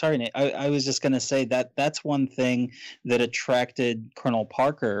 sorry, Nate. I was just going to say that's one thing that attracted Colonel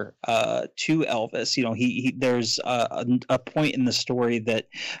Parker to Elvis. You know, he there's a point in the story that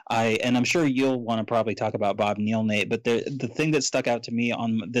I'm sure you'll want to probably talk about Bob Neal, Nate. But the thing that stuck out to me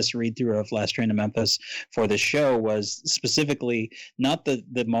on this read through of Last Train to Memphis for the show was specifically not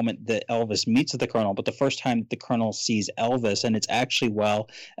the moment that Elvis meets the Colonel, but the first time the Colonel sees Elvis, and it's actually while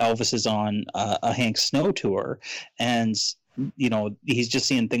Elvis is on a Hank Snow tour. And you know, he's just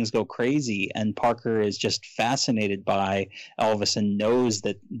seeing things go crazy, and Parker is just fascinated by Elvis and knows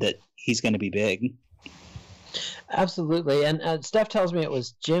that he's going to be big. Absolutely, and Steph tells me it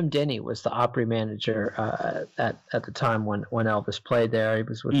was Jim Denny was the Opry manager at the time when Elvis played there. He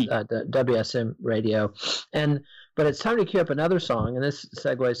was with the WSM radio, but it's time to cue up another song, and this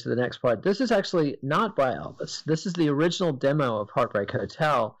segues to the next part. This is actually not by Elvis. This is the original demo of Heartbreak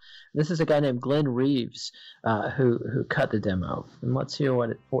Hotel. This is a guy named Glenn Reeves who cut the demo. And let's hear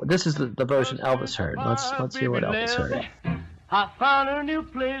this is the version Elvis heard. Let's hear what Elvis heard. I found a new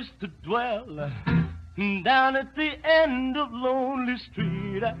place to dwell down at the end of Lonely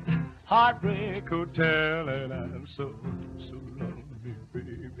Street at Heartbreak Hotel, and I'm so lonely,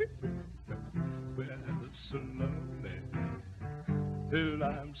 baby. Well, so lonely. Well,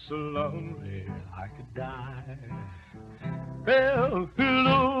 I'm so lonely I could die. Well,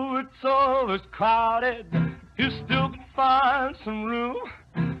 hello, it's always crowded. You still can find some room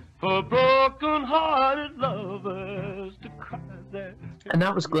for broken-hearted lovers to cry there. And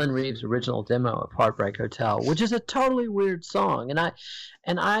that was Glenn Reeves' original demo of Heartbreak Hotel, which is a totally weird song.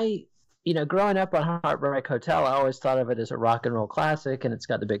 And I, you know, growing up on Heartbreak Hotel, I always thought of it as a rock and roll classic, and it's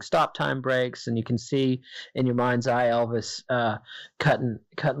got the big stop time breaks, and you can see in your mind's eye Elvis cutting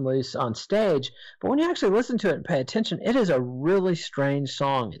loose on stage. But when you actually listen to it and pay attention, it is a really strange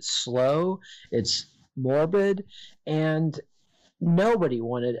song. It's slow, it's morbid, and nobody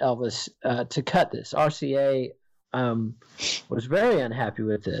wanted Elvis to cut this. RCA was very unhappy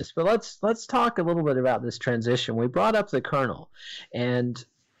with this. But let's talk a little bit about this transition. We brought up the Colonel, and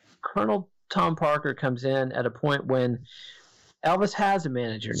Colonel Tom Parker comes in at a point when Elvis has a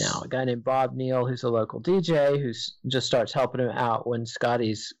manager now, a guy named Bob Neal, who's a local DJ, who just starts helping him out when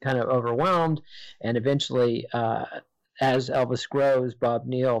Scotty's kind of overwhelmed. And eventually, as Elvis grows, Bob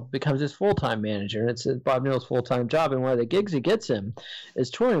Neal becomes his full-time manager, and it's Bob Neal's full-time job. And one of the gigs he gets him is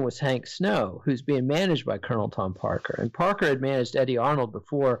touring with Hank Snow, who's being managed by Colonel Tom Parker. And Parker had managed Eddie Arnold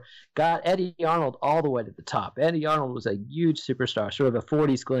before, got Eddie Arnold all the way to the top. Eddie Arnold was a huge superstar, sort of a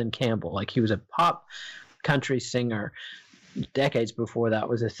 40s Glenn Campbell. Like, he was a pop country singer decades before that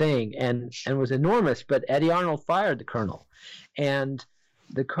was a thing, and was enormous. But Eddie Arnold fired the Colonel, and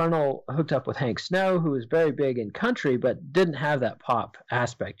the Colonel hooked up with Hank Snow, who was very big in country, but didn't have that pop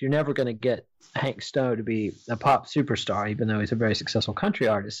aspect. You're never going to get Hank Snow to be a pop superstar, even though he's a very successful country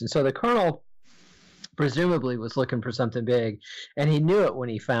artist. And so the Colonel presumably was looking for something big, and he knew it when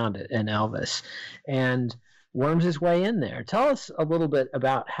he found it in Elvis, and worms his way in there. Tell us a little bit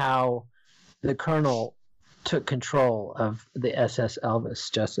about how the Colonel took control of the SS Elvis,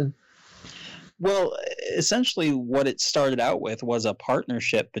 Justin. Well, essentially what it started out with was a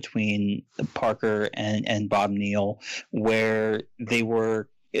partnership between Parker and Bob Neal, where they were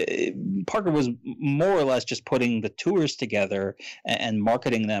Parker was more or less just putting the tours together and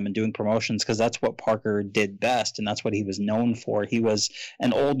marketing them and doing promotions, because that's what Parker did best, and that's what he was known for. He was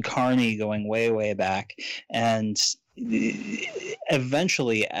an old carny going way, way back, and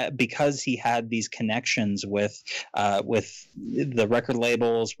eventually, because he had these connections with the record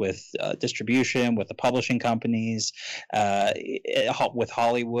labels, with distribution, with the publishing companies, with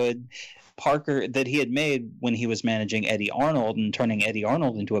Hollywood, Parker, that he had made when he was managing Eddie Arnold and turning Eddie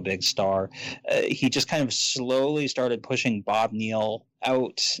Arnold into a big star, he just kind of slowly started pushing Bob Neal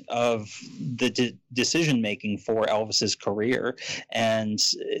out of the decision making for Elvis's career. And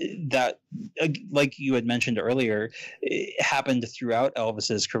that, like you had mentioned earlier, it happened throughout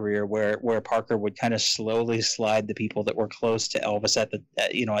Elvis's career, where Parker would kind of slowly slide the people that were close to Elvis at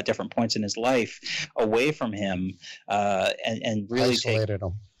different points in his life away from him, and really isolated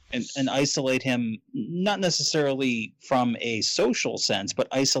him. And isolate him, not necessarily from a social sense, but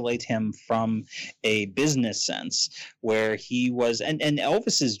isolate him from a business sense, where he was, and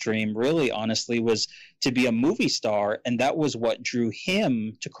Elvis's dream really honestly was to be a movie star, and that was what drew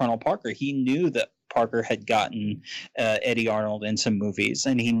him to Colonel Parker. He knew that Parker had gotten Eddie Arnold in some movies,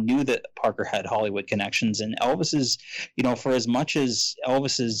 and he knew that Parker had Hollywood connections. And Elvis is, for as much as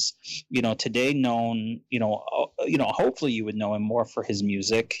Elvis is, today known, hopefully you would know him more for his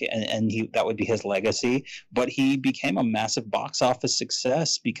music, and that would be his legacy. But he became a massive box office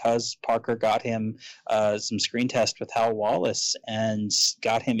success because Parker got him some screen test with Hal Wallace and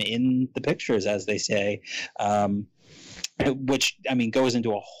got him in the pictures, as they say. Which goes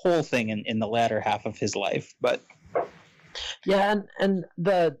into a whole thing in the latter half of his life. But yeah, and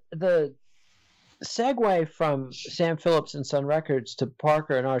the segue from Sam Phillips and Sun Records to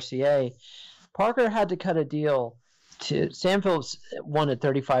Parker and RCA, Parker had to cut a deal. Sam Phillips wanted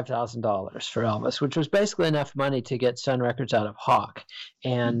 $35,000 for Elvis, which was basically enough money to get Sun Records out of hock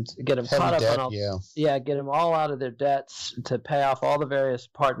and get them caught up on get them all out of their debts, to pay off all the various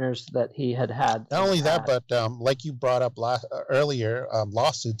partners that he had. Not only that, but like you brought up earlier,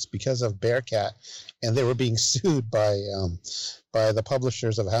 lawsuits because of Bearcat, and they were being sued by the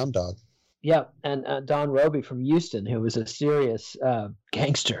publishers of Hound Dog. Yeah, and Don Roby from Houston, who was a serious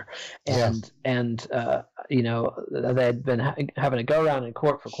gangster, and they had been having a go around in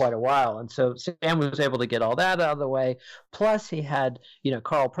court for quite a while, and so Sam was able to get all that out of the way. Plus, he had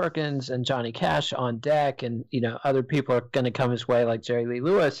Carl Perkins and Johnny Cash on deck, and other people are going to come his way like Jerry Lee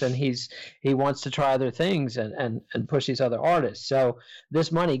Lewis, and he wants to try other things and push these other artists. So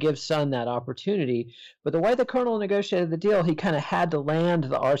this money gives Sun that opportunity. But the way the Colonel negotiated the deal, he kind of had to land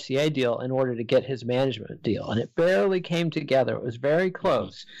the RCA deal in order to get his management deal, and it barely came together. It was very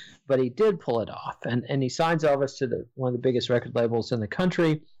close, but he did pull it off, and he signs Elvis to one of the biggest record labels in the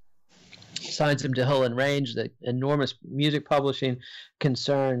country, signs him to Hill and Range, the enormous music publishing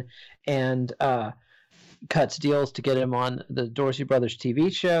concern, and cuts deals to get him on the Dorsey Brothers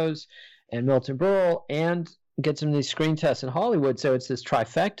TV shows and Milton Berle, and gets him these screen tests in Hollywood. So it's this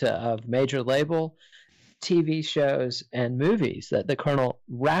trifecta of major label, TV shows, and movies that the Colonel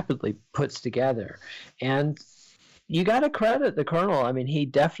rapidly puts together. And you got to credit the Colonel. I mean, he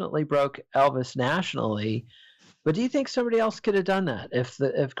definitely broke Elvis nationally. But do you think somebody else could have done that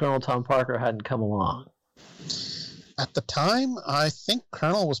if Colonel Tom Parker hadn't come along? At the time, I think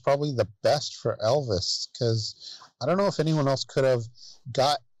Colonel was probably the best for Elvis, because I don't know if anyone else could have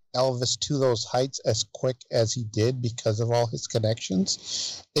got Elvis to those heights as quick as he did because of all his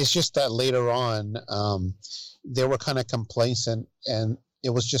connections. It's just that later on, they were kind of complacent, and it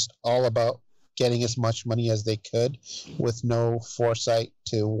was just all about getting as much money as they could with no foresight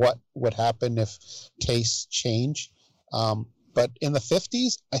to what would happen if tastes change. But in the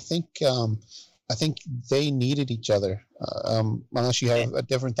 50s, I think they needed each other, unless you have a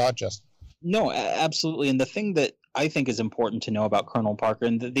different thought, Justin. No, absolutely. And the thing that I think is important to know about Colonel Parker,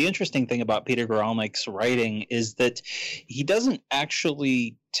 and the interesting thing about Peter Guralnick's writing, is that he doesn't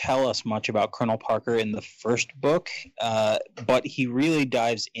actually tell us much about Colonel Parker in the first book, but he really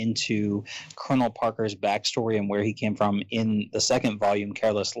dives into Colonel Parker's backstory and where he came from in the second volume,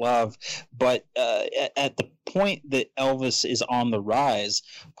 Careless Love. But at the point that Elvis is on the rise,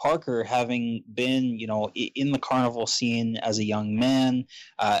 Parker, having been, in the carnival scene as a young man,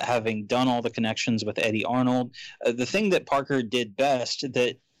 having done all the connections with Eddie Arnold, the thing that Parker did best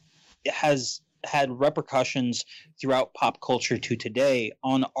that has had repercussions throughout pop culture to today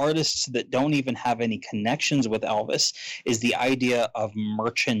on artists that don't even have any connections with Elvis is the idea of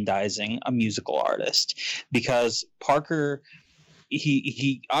merchandising a musical artist. Because Parker,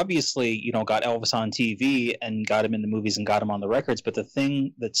 he obviously, got Elvis on TV and got him in the movies and got him on the records. But the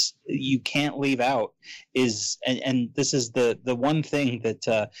thing that's you can't leave out is, and this is the one thing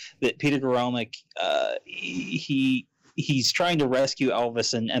that Peter Guralnick, he's trying to rescue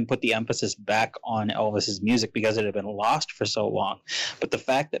Elvis and put the emphasis back on Elvis's music because it had been lost for so long. But the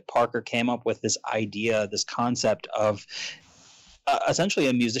fact that Parker came up with this idea, this concept of essentially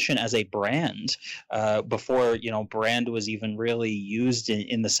a musician as a brand, before brand was even really used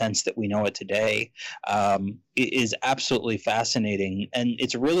in the sense that we know it today, is absolutely fascinating. And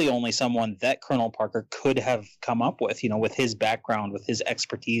it's really only someone that Colonel Parker could have come up with, with his background, with his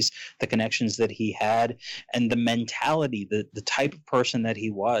expertise, the connections that he had, and the mentality, the type of person that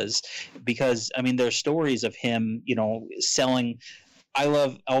he was. Because there's stories of him selling I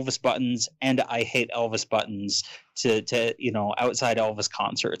love Elvis buttons and I hate Elvis buttons to outside Elvis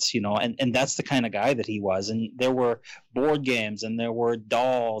concerts, and that's the kind of guy that he was. And there were board games, and there were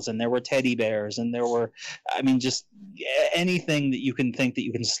dolls, and there were teddy bears, and there were, just anything that you can think that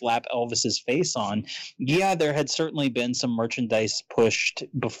you can slap Elvis's face on. Yeah, there had certainly been some merchandise pushed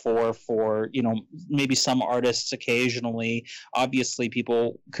before for, maybe some artists occasionally. Obviously,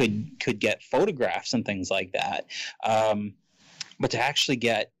 people could get photographs and things like that. But to actually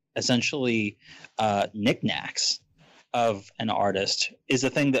get essentially knickknacks of an artist is a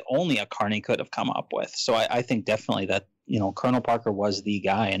thing that only a Carney could have come up with. So I think definitely that, Colonel Parker was the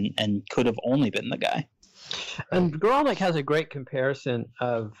guy and could have only been the guy. And Guralnick has a great comparison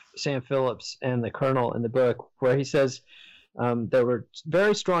of Sam Phillips and the Colonel in the book, where he says there were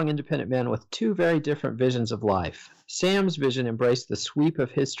very strong independent men with two very different visions of life. Sam's vision embraced the sweep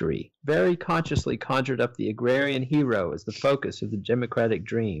of history, very consciously conjured up the agrarian hero as the focus of the democratic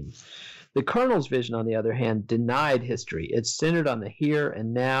dream. The Colonel's vision, on the other hand, denied history. It centered on the here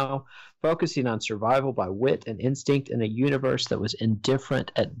and now, focusing on survival by wit and instinct in a universe that was indifferent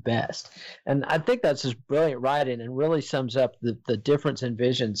at best. And I think that's just brilliant writing and really sums up the difference in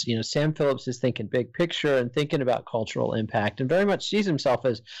visions. Sam Phillips is thinking big picture and thinking about cultural impact and very much sees himself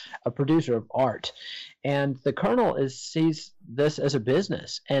as a producer of art. And the Colonel sees this as a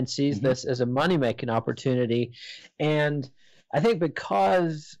business and sees this as a money-making opportunity. And I think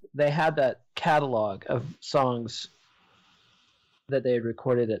because they had that catalog of songs that they had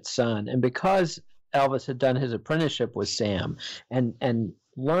recorded at Sun, and because Elvis had done his apprenticeship with Sam and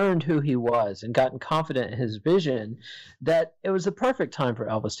learned who he was and gotten confident in his vision, that it was the perfect time for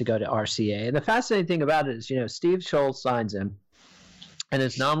Elvis to go to RCA. And the fascinating thing about it is, Steve Scholl signs him and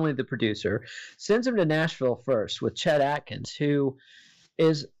is nominally the producer, sends him to Nashville first with Chet Atkins, who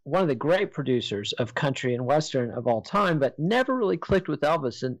is one of the great producers of country and western of all time, but never really clicked with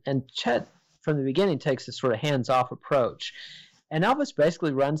Elvis. And Chet, from the beginning, takes this sort of hands-off approach. And Elvis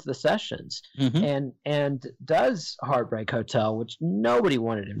basically runs the sessions and does Heartbreak Hotel, which nobody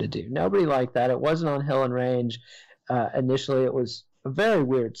wanted him to do. Nobody liked that. It wasn't on Hill and Range. Initially, it was a very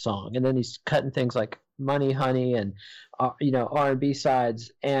weird song. And then he's cutting things like Money Honey and, R&B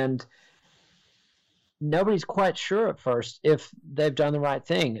sides. And nobody's quite sure at first if they've done the right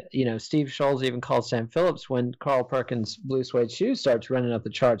thing. Steve Scholl even called Sam Phillips when Carl Perkins' Blue Suede Shoes starts running up the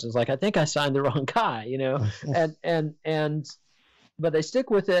charts. It's like, I think I signed the wrong guy, but they stick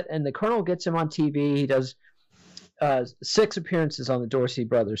with it, and the Colonel gets him on TV. He does 6 appearances on the Dorsey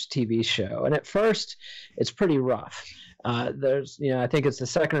Brothers TV show, and at first it's pretty rough. There's, I think it's the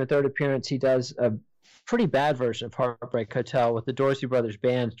second or third appearance he does a pretty bad version of Heartbreak Hotel with the Dorsey Brothers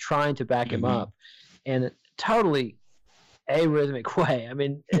band trying to back him up. In a totally arrhythmic way. I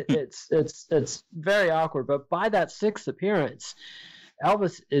mean, it's very awkward. But by that 6th appearance,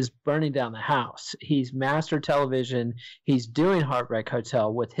 Elvis is burning down the house. He's mastered television. He's doing Heartbreak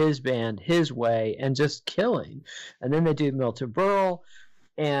Hotel with his band, his way, and just killing. And then they do Milton Berle,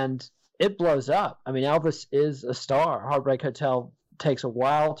 and it blows up. I mean, Elvis is a star. Heartbreak Hotel takes a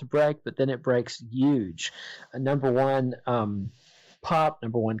while to break, but then it breaks huge. Number 1 pop,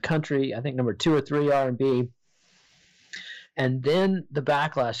 number 1 country, I think number 2 or 3 R&B. And then the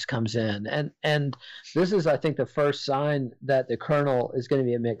backlash comes in. And this is, I think, the first sign that the Colonel is going to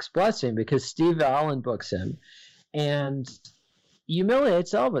be a mixed blessing, because Steve Allen books him and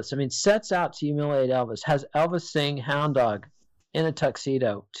humiliates Elvis. I mean, sets out to humiliate Elvis, has Elvis sing Hound Dog in a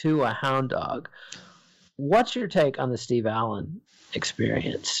tuxedo to a hound dog. What's your take on the Steve Allen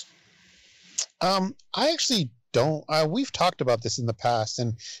experience? I actually don't. We've talked about this in the past,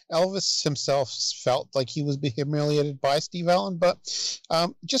 and Elvis himself felt like he was being humiliated by Steve Allen. But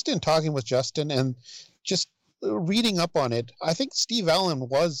just in talking with Justin and just reading up on it, I think Steve Allen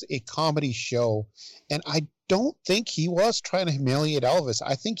was a comedy show, and I don't think he was trying to humiliate Elvis.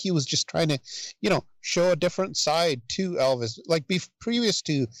 I think he was just trying to, show a different side to Elvis. Like previous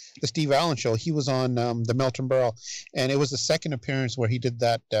to the Steve Allen show, he was on the Milton Berle, and it was the second appearance where he did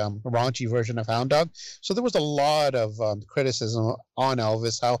that raunchy version of Hound Dog. So there was a lot of criticism on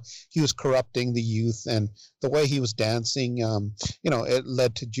Elvis, how he was corrupting the youth and the way he was dancing. It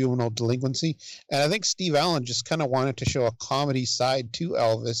led to juvenile delinquency. And I think Steve Allen just kind of wanted to show a comedy side to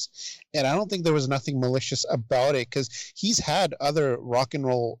Elvis. And I don't think there was nothing malicious about it, because he's had other rock and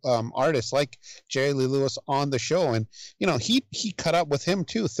roll artists like Jerry Lee Lewis on the show, and he cut up with him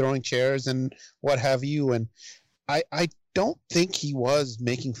too, throwing chairs and what have you. And I don't think he was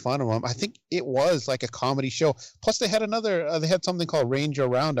making fun of him. I think it was like a comedy show. Plus, they had they had something called Ranger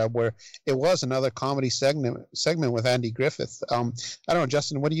Roundup, where it was another comedy segment with Andy Griffith. I don't know,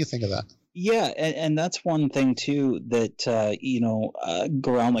 Justin, what do you think of that? Yeah, and that's one thing too that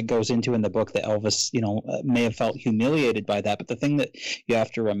Guralnick goes into in the book, that Elvis may have felt humiliated by that. But the thing that you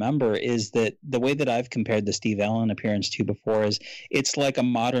have to remember is that the way that I've compared the Steve Allen appearance to before is it's like a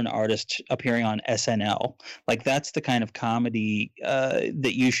modern artist appearing on SNL. Like, that's the kind of comedy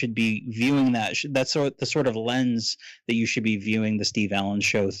that you should be viewing. That's the sort of lens that you should be viewing the Steve Allen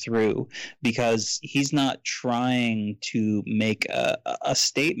show through, because he's not trying to make a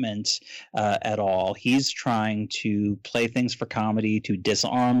statement at all. He's trying to play things for comedy, to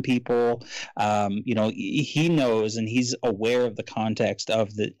disarm people. He knows and he's aware of the context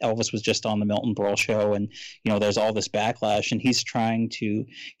of that Elvis was just on the Milton Berle show, and there's all this backlash, and he's trying to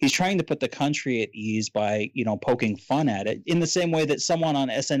put the country at ease by poking fun at it in the same way that someone on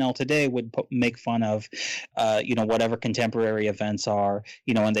SNL today would make fun of whatever contemporary events are,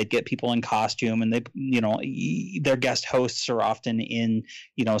 and they'd get people in costume, and their guest hosts are often in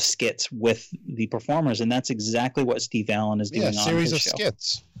skits with the performers, and that's exactly what Steve Allen is doing on his show. Series of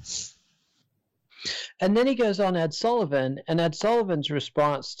skits. And then he goes on Ed Sullivan, and Ed Sullivan's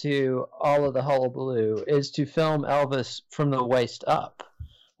response to all of the hullabaloo is to film Elvis from the waist up.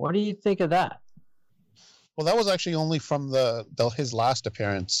 What do you think of that? Well, that was actually only from his last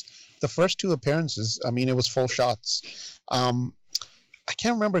appearance. The first two appearances, it was full shots. I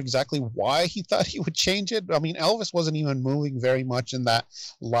can't remember exactly why he thought he would change it. Elvis wasn't even moving very much in that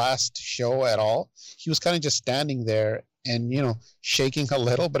last show at all. He was kind of just standing there and shaking a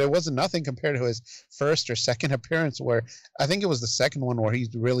little, but it wasn't nothing compared to his first or second appearance, where I think it was the second one where he's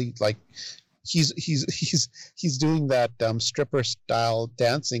really like he's doing that stripper style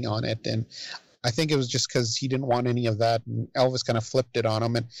dancing on it, and I think it was just because he didn't want any of that, and Elvis kind of flipped it on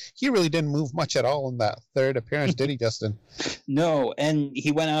him, and he really didn't move much at all in that third appearance, did he, Justin? No, and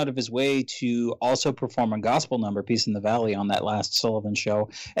he went out of his way to also perform a gospel number, Peace in the Valley, on that last Sullivan show.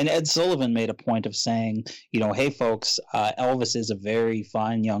 And Ed Sullivan made a point of saying, hey, folks, Elvis is a very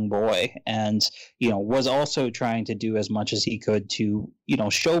fine young boy, and, was also trying to do as much as he could to,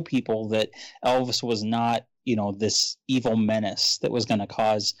 show people that Elvis was not this evil menace that was going to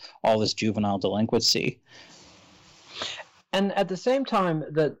cause all this juvenile delinquency. And at the same time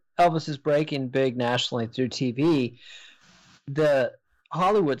that Elvis is breaking big nationally through TV, the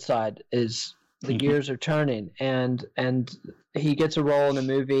Hollywood side is the gears are turning, and he gets a role in a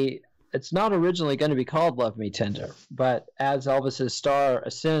movie. It's not originally going to be called Love Me Tender, but as Elvis's star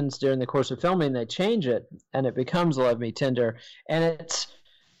ascends during the course of filming, they change it and it becomes Love Me Tender. And it's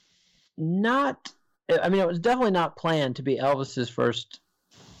not, it was definitely not planned to be Elvis's first,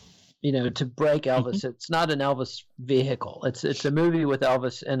 to break Elvis. It's not an Elvis vehicle. It's a movie with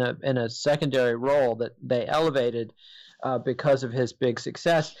Elvis in a secondary role that they elevated because of his big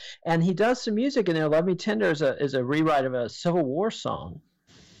success. And he does some music in there. Love Me Tender is a rewrite of a Civil War song.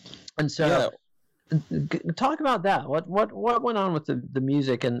 And so talk about that. What went on with the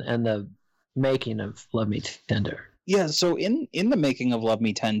music and the making of Love Me Tender? Yeah, so in the making of Love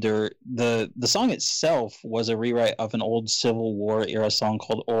Me Tender, the song itself was a rewrite of an old Civil War era song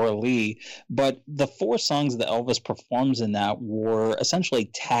called Orally, but the four songs that Elvis performs in that were essentially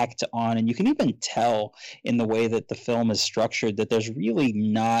tacked on, and you can even tell in the way that the film is structured that there's really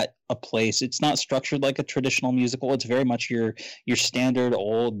not a place. It's not structured like a traditional musical. It's very much your standard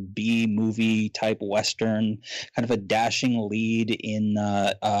old B movie type Western, kind of a dashing lead in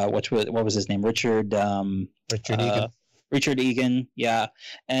what was his name? Richard Egan. Richard Egan, yeah.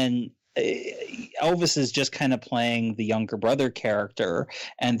 And Elvis is just kind of playing the younger brother character,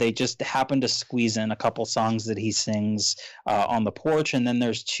 and they just happen to squeeze in a couple songs that he sings on the porch, and then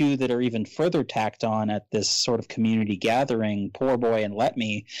there's two that are even further tacked on at this sort of community gathering, Poor Boy and Let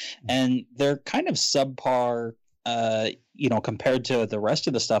Me, and they're kind of subpar compared to the rest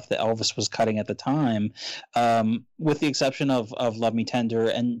of the stuff that Elvis was cutting at the time, with the exception of Love Me Tender,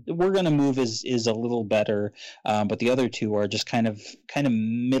 and We're Gonna Move is a little better, but the other two are just kind of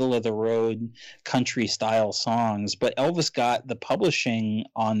middle of the road country style songs. But Elvis got the publishing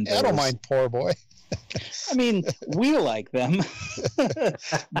on those. I don't mind Poor Boy. We like them,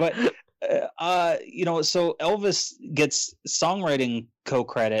 but so Elvis gets songwriting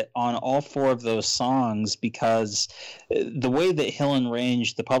co-credit on all four of those songs because the way that Hill and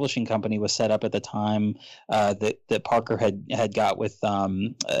Range, the publishing company, was set up at the time, that Parker had got with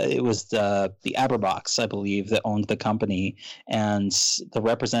it was the Aberbox, I believe, that owned the company, and the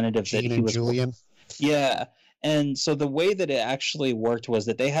representative Gene that he and was Julian. Yeah. And so the way that it actually worked was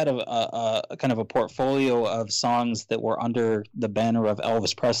that they had a kind of a portfolio of songs that were under the banner of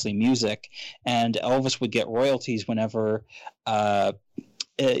Elvis Presley Music, and Elvis would get royalties whenever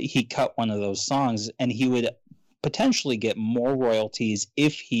he cut one of those songs, and he would potentially get more royalties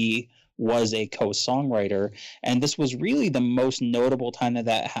if he was a co-songwriter. And this was really the most notable time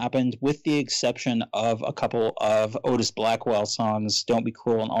that happened, with the exception of a couple of Otis Blackwell songs, Don't Be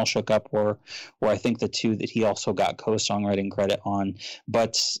Cruel and All Shook Up, were I think the two that he also got co-songwriting credit on.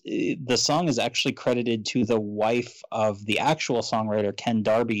 But the song is actually credited to the wife of the actual songwriter, Ken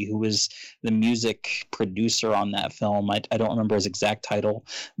Darby, who was the music producer on that film. I don't remember his exact title,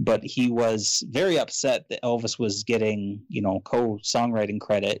 but he was very upset that Elvis was getting, co-songwriting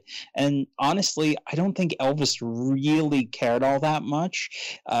credit. And And honestly, I don't think Elvis really cared all that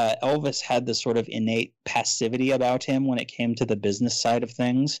much. Elvis had this sort of innate passivity about him when it came to the business side of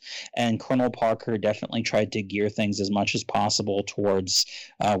things. And Colonel Parker definitely tried to gear things as much as possible towards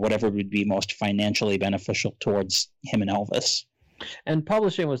whatever would be most financially beneficial towards him and Elvis. And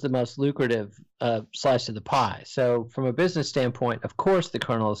publishing was the most lucrative slice of the pie. So from a business standpoint, of course, the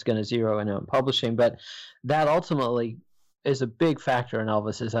Colonel is going to zero in on publishing, but that ultimately is a big factor in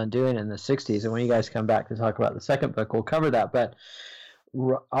Elvis's undoing in the 60s. And when you guys come back to talk about the second book, we'll cover that. But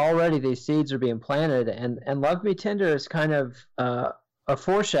already these seeds are being planted, and Love Me Tender is kind of a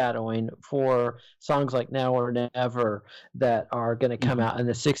foreshadowing for songs like Now or Never that are going to come out in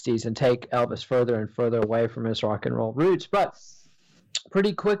the 60s and take Elvis further and further away from his rock and roll roots. But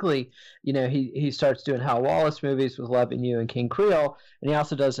pretty quickly, he starts doing Hal Wallace movies with Loving You and King Creole, and he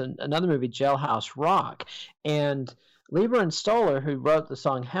also does another movie, Jailhouse Rock. And Lieber and Stoller, who wrote the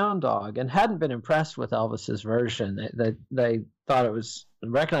song Hound Dog and hadn't been impressed with Elvis's version, they thought it was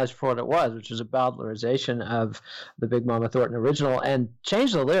recognized for what it was, which was a bowdlerization of the Big Mama Thornton original, and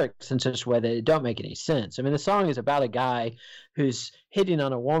changed the lyrics in such a way that it don't make any sense. I mean, the song is about a guy who's hitting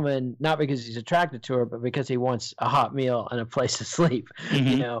on a woman, not because he's attracted to her, but because he wants a hot meal and a place to sleep,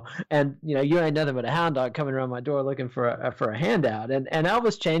 and, you ain't nothing but a hound dog coming around my door looking for a handout. And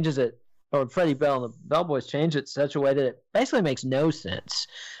Elvis changes it, or Freddie Bell and the Bellboys change it in such a way that it basically makes no sense.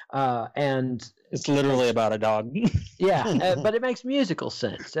 And it's literally about a dog. Yeah, but it makes musical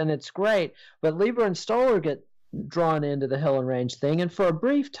sense, and it's great. But Lieber and Stoller get drawn into the Hill and Range thing, and for a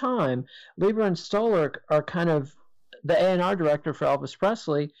brief time, Lieber and Stoller are kind of the A&R director for Elvis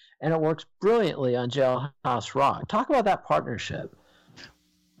Presley, and it works brilliantly on Jailhouse Rock. Talk about that partnership.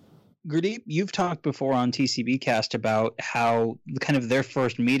 Gurdeep, you've talked before on TCB Cast about how kind of their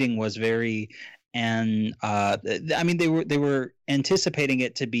first meeting was very, and I mean they were anticipating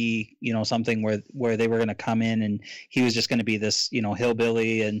it to be something where they were going to come in and he was just going to be this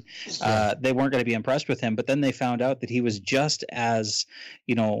hillbilly, and they weren't going to be impressed with him. But then they found out that he was just as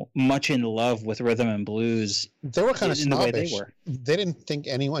much in love with rhythm and blues. They were kind of snobbish. The way they were. They didn't think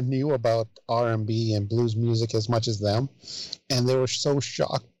anyone knew about R&B and blues music as much as them, and they were so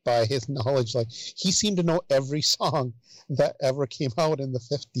shocked by his knowledge. Like, he seemed to know every song that ever came out in the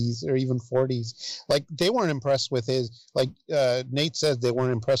 50s or even 40s. Like, they weren't impressed with his, like Nate says, they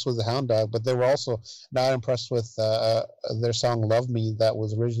weren't impressed with the Hound Dog, but they were also not impressed with their song Love Me that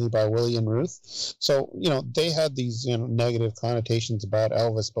was originally by Willie and Ruth. So they had these negative connotations about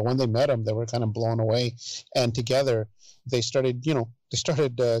Elvis, but when they met him, they were kind of blown away, and together they started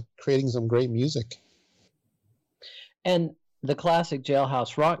creating some great music. And the classic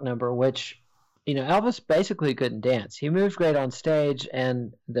Jailhouse Rock number, which Elvis basically couldn't dance. He moved great on stage,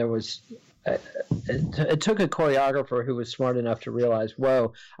 and there was it took a choreographer who was smart enough to realize,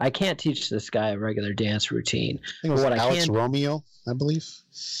 whoa, I can't teach this guy a regular dance routine. I think it was Alex Romeo, I believe,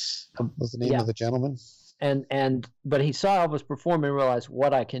 was the name of the gentleman. But he saw Elvis perform and realized,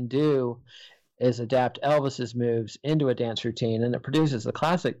 what I can do is adapt Elvis's moves into a dance routine, and it produces the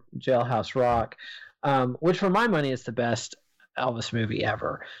classic Jailhouse Rock, which for my money is the best Elvis movie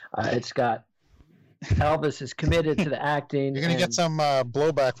ever. It's got Elvis is committed to the acting. You're going to get some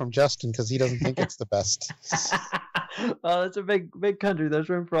blowback from Justin because he doesn't think it's the best. Well, it's a big country. There's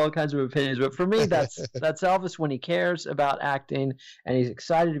room for all kinds of opinions. But for me, that's Elvis when he cares about acting and he's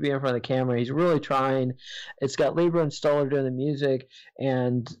excited to be in front of the camera. He's really trying. It's got Lieber and Stoller doing the music,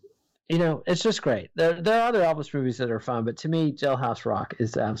 and it's just great. There are other Elvis movies that are fun, but to me, Jailhouse Rock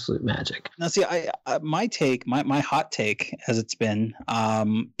is the absolute magic. Now, see, my hot take, as it's been,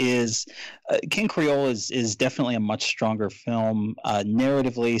 is King Creole is definitely a much stronger film,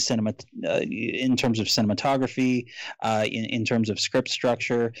 narratively, in terms of cinematography, in terms of script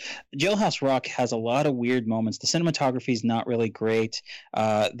structure. Jailhouse Rock has a lot of weird moments. The cinematography is not really great.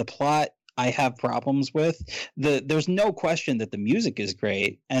 The plot, I have problems with. There's no question that the music is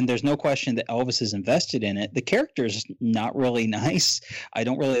great, and there's no question that Elvis is invested in it. The character is not really nice.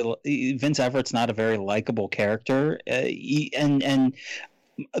 Vince Everett's not a very likable character, and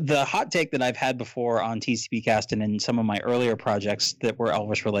the hot take that I've had before on TCP Cast and in some of my earlier projects that were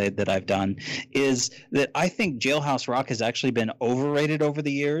Elvis related that I've done is that I think Jailhouse Rock has actually been overrated over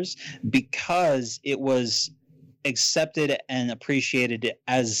the years because it was accepted and appreciated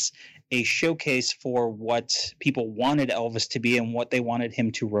as a showcase for what people wanted Elvis to be and what they wanted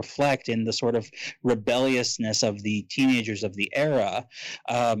him to reflect in the sort of rebelliousness of the teenagers of the era.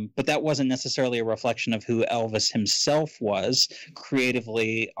 But that wasn't necessarily a reflection of who Elvis himself was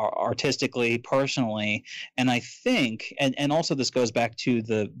creatively, artistically, personally. And I think, and also this goes back to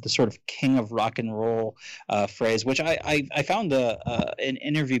the sort of king of rock and roll phrase, which I found an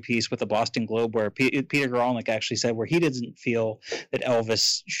interview piece with the Boston Globe where Peter Grolnick actually said where he doesn't feel that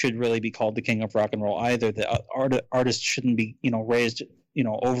Elvis should really be called the king of rock and roll either. The artists shouldn't be, raised,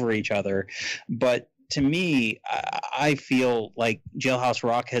 over each other. But to me, I feel like Jailhouse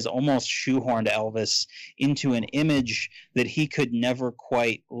Rock has almost shoehorned Elvis into an image that he could never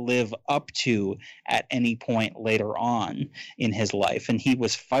quite live up to at any point later on in his life. And he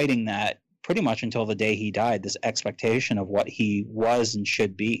was fighting that pretty much until the day he died, this expectation of what he was and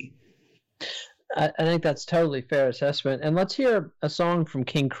should be. I think that's totally fair assessment. And let's hear a song from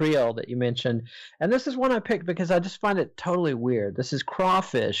King Creole that you mentioned. And this is one I picked because I just find it totally weird. This is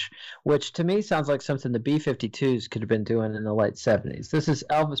Crawfish, which to me sounds like something the B-52s could have been doing in the late 70s. This is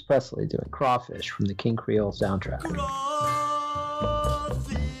Elvis Presley doing Crawfish from the King Creole soundtrack. Crawfish,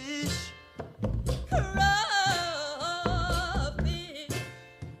 crawfish.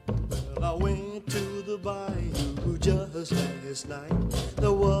 Well, I went to the bayou just last night.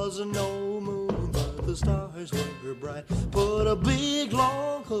 There was no moon, but the stars were bright. Put a big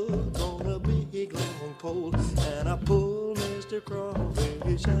long hook on a big long pole, and I pulled Mr.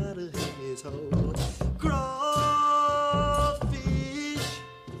 Crawfish out of his hole. Crawfish,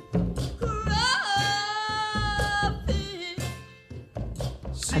 crawfish.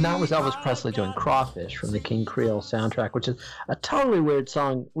 And that was Elvis Presley doing Crawfish from the King Creole soundtrack, which is a totally weird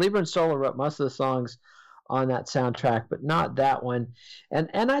song. Lieber and Stoller wrote most of the songs on that soundtrack, but not that one.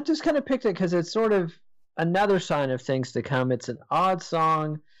 And I just kind of picked it because it's sort of another sign of things to come. It's an odd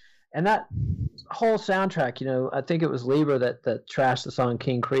song. And that whole soundtrack, I think it was Lieber that trashed the song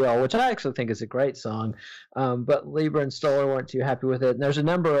King Creole, which I actually think is a great song. But Lieber and Stoller weren't too happy with it. And there's a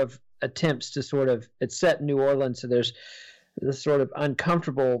number of attempts to sort of, it's set in New Orleans, so there's this sort of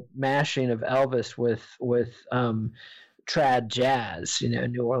uncomfortable mashing of Elvis with trad jazz,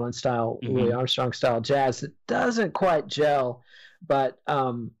 New Orleans style, Louis Armstrong style jazz that doesn't quite gel. But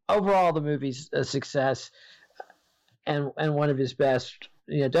overall, the movie's a success and one of his best,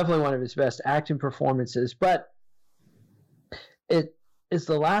 definitely one of his best acting performances. But it is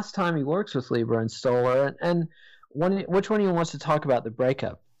the last time he works with Lieber and Stoller. And which one of you wants to talk about the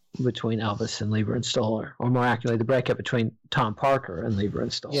breakup between Elvis and Lieber and Stoller, or more accurately, the breakup between Tom Parker and Lieber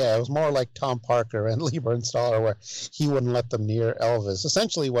and Stoller? Yeah, it was more like Tom Parker and Lieber and Stoller, where he wouldn't let them near Elvis.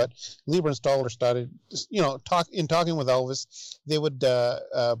 Essentially, what Lieber and Stoller started, talking with Elvis, they would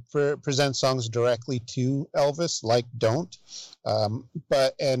present songs directly to Elvis, like "Don't."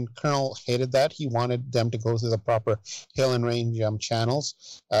 And Colonel hated that. He wanted them to go through the proper Hill and Range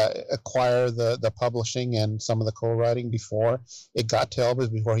channels, acquire the publishing and some of the co-writing before it got to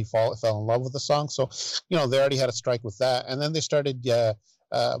Elvis, before he fell in love with the song. So, they already had a strike with that. And then they started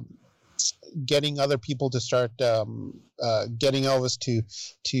getting other people to start getting Elvis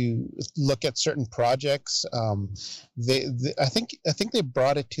to look at certain projects. I think they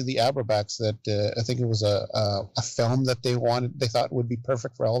brought it to the Aberbacks that I think it was a film that they thought would be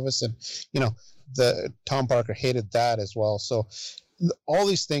perfect for Elvis, and the Tom Parker hated that as well. So all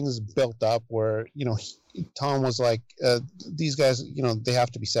these things built up where Tom was like, these guys, they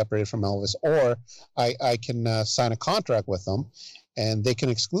have to be separated from Elvis, or I can sign a contract with them and they can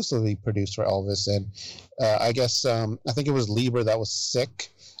exclusively produce for Elvis. And I guess I think it was Lieber that was sick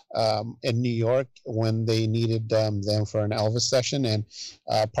in New York when they needed them for an Elvis session, and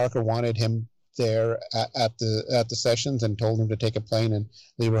Parker wanted him there at the sessions and told him to take a plane, and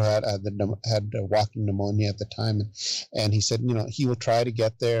Lieber had walking pneumonia at the time, and he said he would try to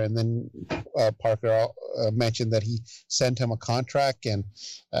get there, and then Parker mentioned that he sent him a contract and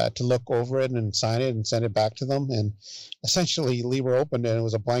to look over it and sign it and send it back to them, and essentially Lieber opened it and it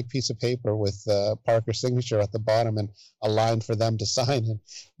was a blank piece of paper with Parker's signature at the bottom and a line for them to sign. And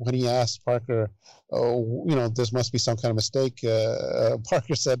when he asked Parker, this must be some kind of mistake,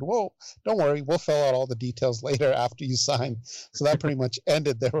 Parker said, "Whoa, don't worry, we'll fill out all the details later after you sign." So that pretty much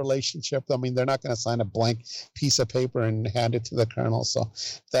ended their relationship. I mean, they're not going to sign a blank piece of paper and hand it to the Colonel. So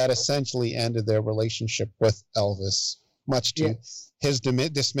that essentially ended their relationship with Elvis, much to his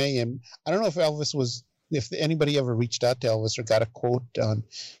dismay. And I don't know if anybody ever reached out to Elvis or got a quote on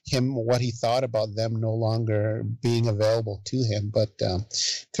him, what he thought about them no longer being available to him, but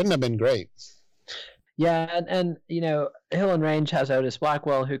couldn't have been great. Yeah, and Hill and Range has Otis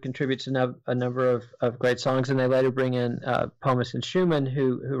Blackwell, who contributes a number of great songs, and they later bring in Pomus and Schumann,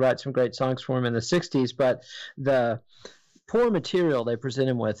 who write some great songs for him in the 60s. But the poor material they present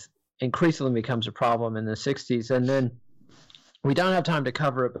him with increasingly becomes a problem in the 60s. And then we don't have time to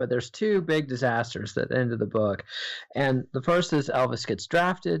cover it, but there's two big disasters at the end of the book. And the first is Elvis gets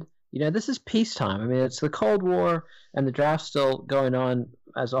drafted. This is peacetime. I mean, it's the Cold War, and the draft's still going on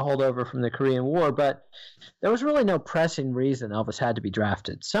as a holdover from the Korean War, but there was really no pressing reason Elvis had to be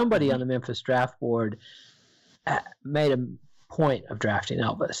drafted. Somebody on the Memphis draft board made a point of drafting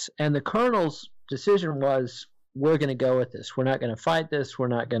Elvis, and the colonel's decision was, we're going to go with this. We're not going to fight this. We're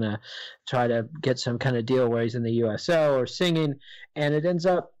not going to try to get some kind of deal where he's in the USO or singing. And it ends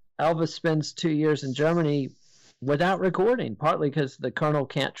up Elvis spends 2 years in Germany without recording, partly because the colonel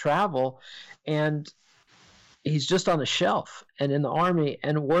can't travel, and he's just on the shelf and in the army.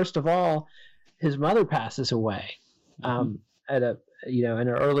 And worst of all, his mother passes away at in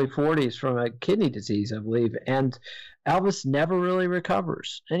her early 40s from a kidney disease, I believe. And Elvis never really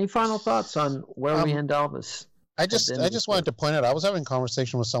recovers. Any final thoughts on where we end Elvis? I just wanted to point out, I was having a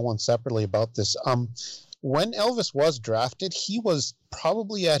conversation with someone separately about this. When Elvis was drafted, he was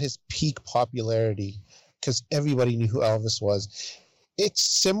probably at his peak popularity because everybody knew who Elvis was. It's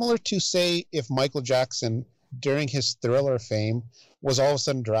similar to, say, if Michael Jackson, during his Thriller fame, was all of a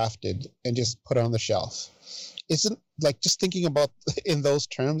sudden drafted and just put on the shelf. Isn't, like, just thinking about in those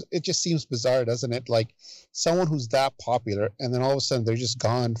terms, it just seems bizarre, doesn't it? Like, someone who's that popular, and then all of a sudden they're just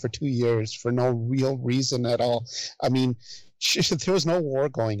gone for 2 years for no real reason at all. I mean, there was no war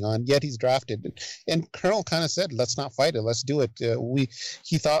going on, yet he's drafted. And Colonel kind of said, let's not fight it, let's do it.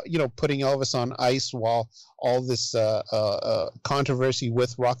 He thought, putting Elvis on ice while all this controversy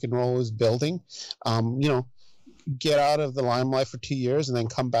with rock and roll was building, get out of the limelight for 2 years and then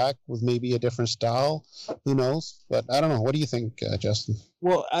come back with maybe a different style. Who knows? But I don't know. What do you think, Justin?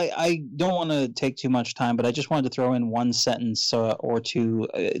 Well, I don't want to take too much time, but I just wanted to throw in one sentence or two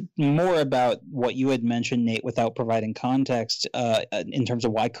more about what you had mentioned, Nate, without providing context in terms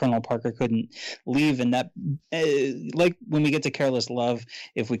of why Colonel Parker couldn't leave. And that, like when we get to Careless Love,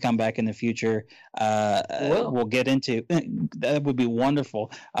 if we come back in the future, we'll get into that. Would be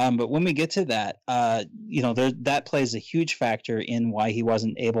wonderful. But when we get to that, that plays a huge factor in why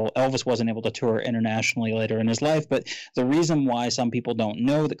Elvis wasn't able to tour internationally later in his life. But the reason why some people don't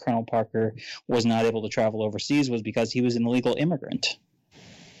know that Colonel Parker was not able to travel overseas was because he was an illegal immigrant.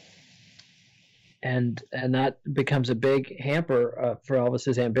 And that becomes a big hamper for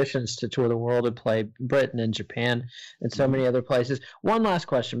Elvis's ambitions to tour the world and play Britain and Japan and so many other places. One last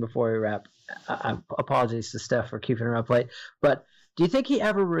question before we wrap. Apologies to Steph for keeping her up late, but do you think he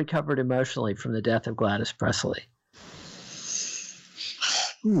ever recovered emotionally from the death of Gladys Presley?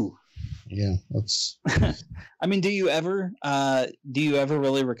 Ooh. Yeah, that's. I mean, do you ever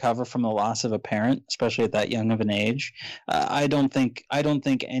really recover from the loss of a parent, especially at that young of an age? I don't think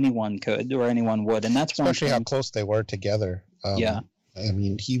anyone could or anyone would, and that's especially how close they were together. Yeah. I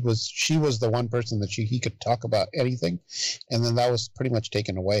mean, she was the one person that he could talk about anything, and then that was pretty much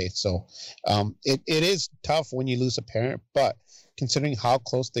taken away. So, it is tough when you lose a parent, but considering how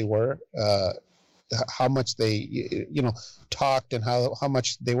close they were, how much they talked and how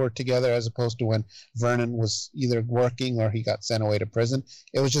much they worked together, as opposed to when Vernon was either working or he got sent away to prison.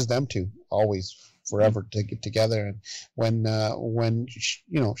 It was just them two always forever to get together. And when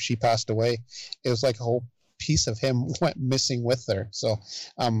she passed away, it was like a whole piece of him went missing with her. So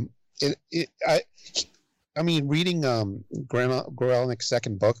I mean, reading Gorelnik's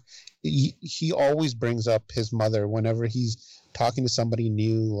second book, he always brings up his mother whenever he's talking to somebody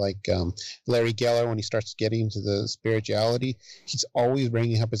new, like Larry Geller, when he starts getting into the spirituality. He's always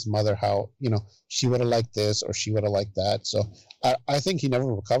bringing up his mother, how she would have liked this or she would have liked that. So I think he never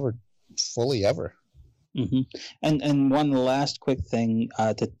recovered fully ever. Mm-hmm. And one last quick thing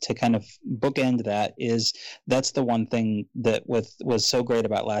to kind of bookend that is, that's the one thing that was so great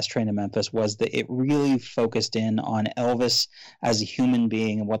about Last Train to Memphis, was that it really focused in on Elvis as a human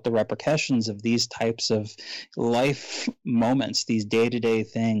being and what the repercussions of these types of life moments, these day-to-day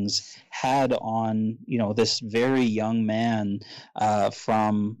things, had on this very young man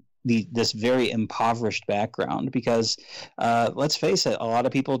from this very impoverished background. Because let's face it, a lot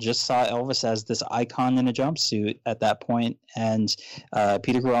of people just saw Elvis as this icon in a jumpsuit at that point, and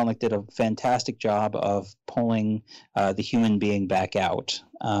Peter Gorelnik did a fantastic job of pulling the human being back out,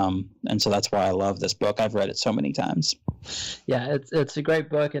 and so that's why I love this book. I've read it so many times. Yeah, it's a great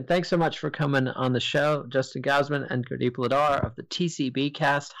book, and thanks so much for coming on the show, Justin Gausman and Gurdeep Ladar of the TCB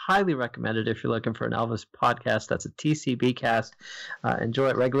Cast. Highly recommended if you're looking for an Elvis podcast. That's a TCB Cast. Enjoy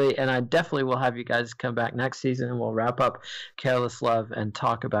it regularly, and I definitely will have you guys come back next season, and we'll wrap up Careless Love and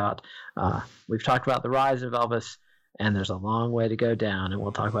talk about, we've talked about the rise of Elvis, and there's a long way to go down, and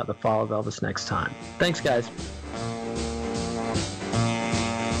we'll talk about the fall of Elvis next time. Thanks, guys.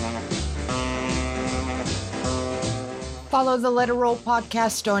 Follow the Let It Roll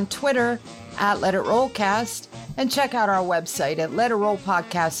podcast on Twitter at Let It Rollcast, and check out our website at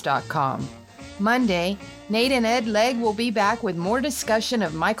letitrollpodcast.com. Monday, Nate and Ed Legg will be back with more discussion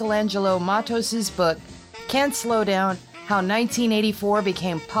of Michelangelo Matos's book, Can't Slow Down, How 1984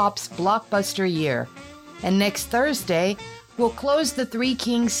 Became Pop's Blockbuster Year. And next Thursday, we'll close the Three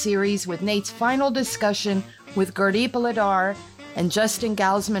Kings series with Nate's final discussion with Gurdeep Ladar and Justin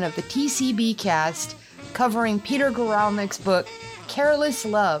Gausman of the TCB Cast, covering Peter Guralnick's book, Careless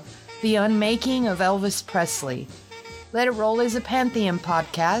Love, The Unmaking of Elvis Presley. Let It Roll is a Pantheon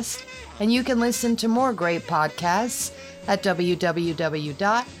podcast, and you can listen to more great podcasts at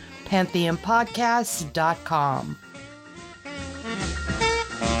www.pantheonpodcasts.com.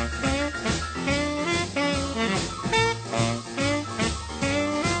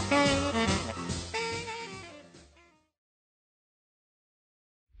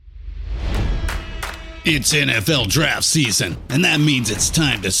 It's NFL draft season, and that means it's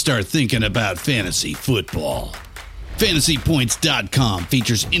time to start thinking about fantasy football. FantasyPoints.com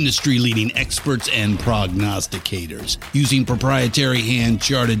features industry-leading experts and prognosticators using proprietary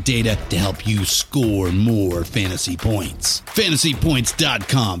hand-charted data to help you score more fantasy points.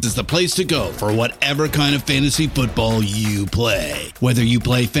 FantasyPoints.com is the place to go for whatever kind of fantasy football you play. Whether you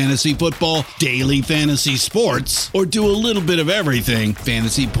play fantasy football, daily fantasy sports, or do a little bit of everything,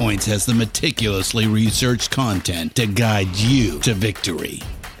 Fantasy Points has the meticulously researched content to guide you to victory.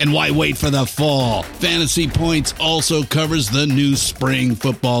 And why wait for the fall? Fantasy Points also covers the new spring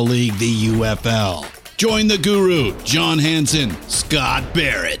football league, the UFL. Join the guru, John Hansen, Scott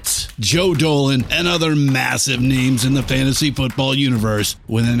Barrett, Joe Dolan, and other massive names in the fantasy football universe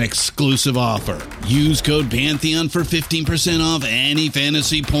with an exclusive offer. Use code Pantheon for 15% off any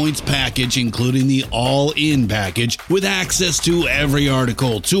Fantasy Points package, including the all-in package, with access to every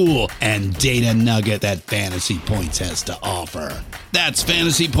article, tool, and data nugget that Fantasy Points has to offer. That's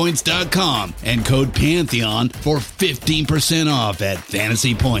FantasyPoints.com and code Pantheon for 15% off at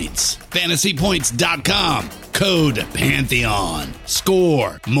Fantasy Points. FantasyPoints.com, code Pantheon.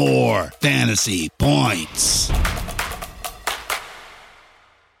 Score more fantasy points.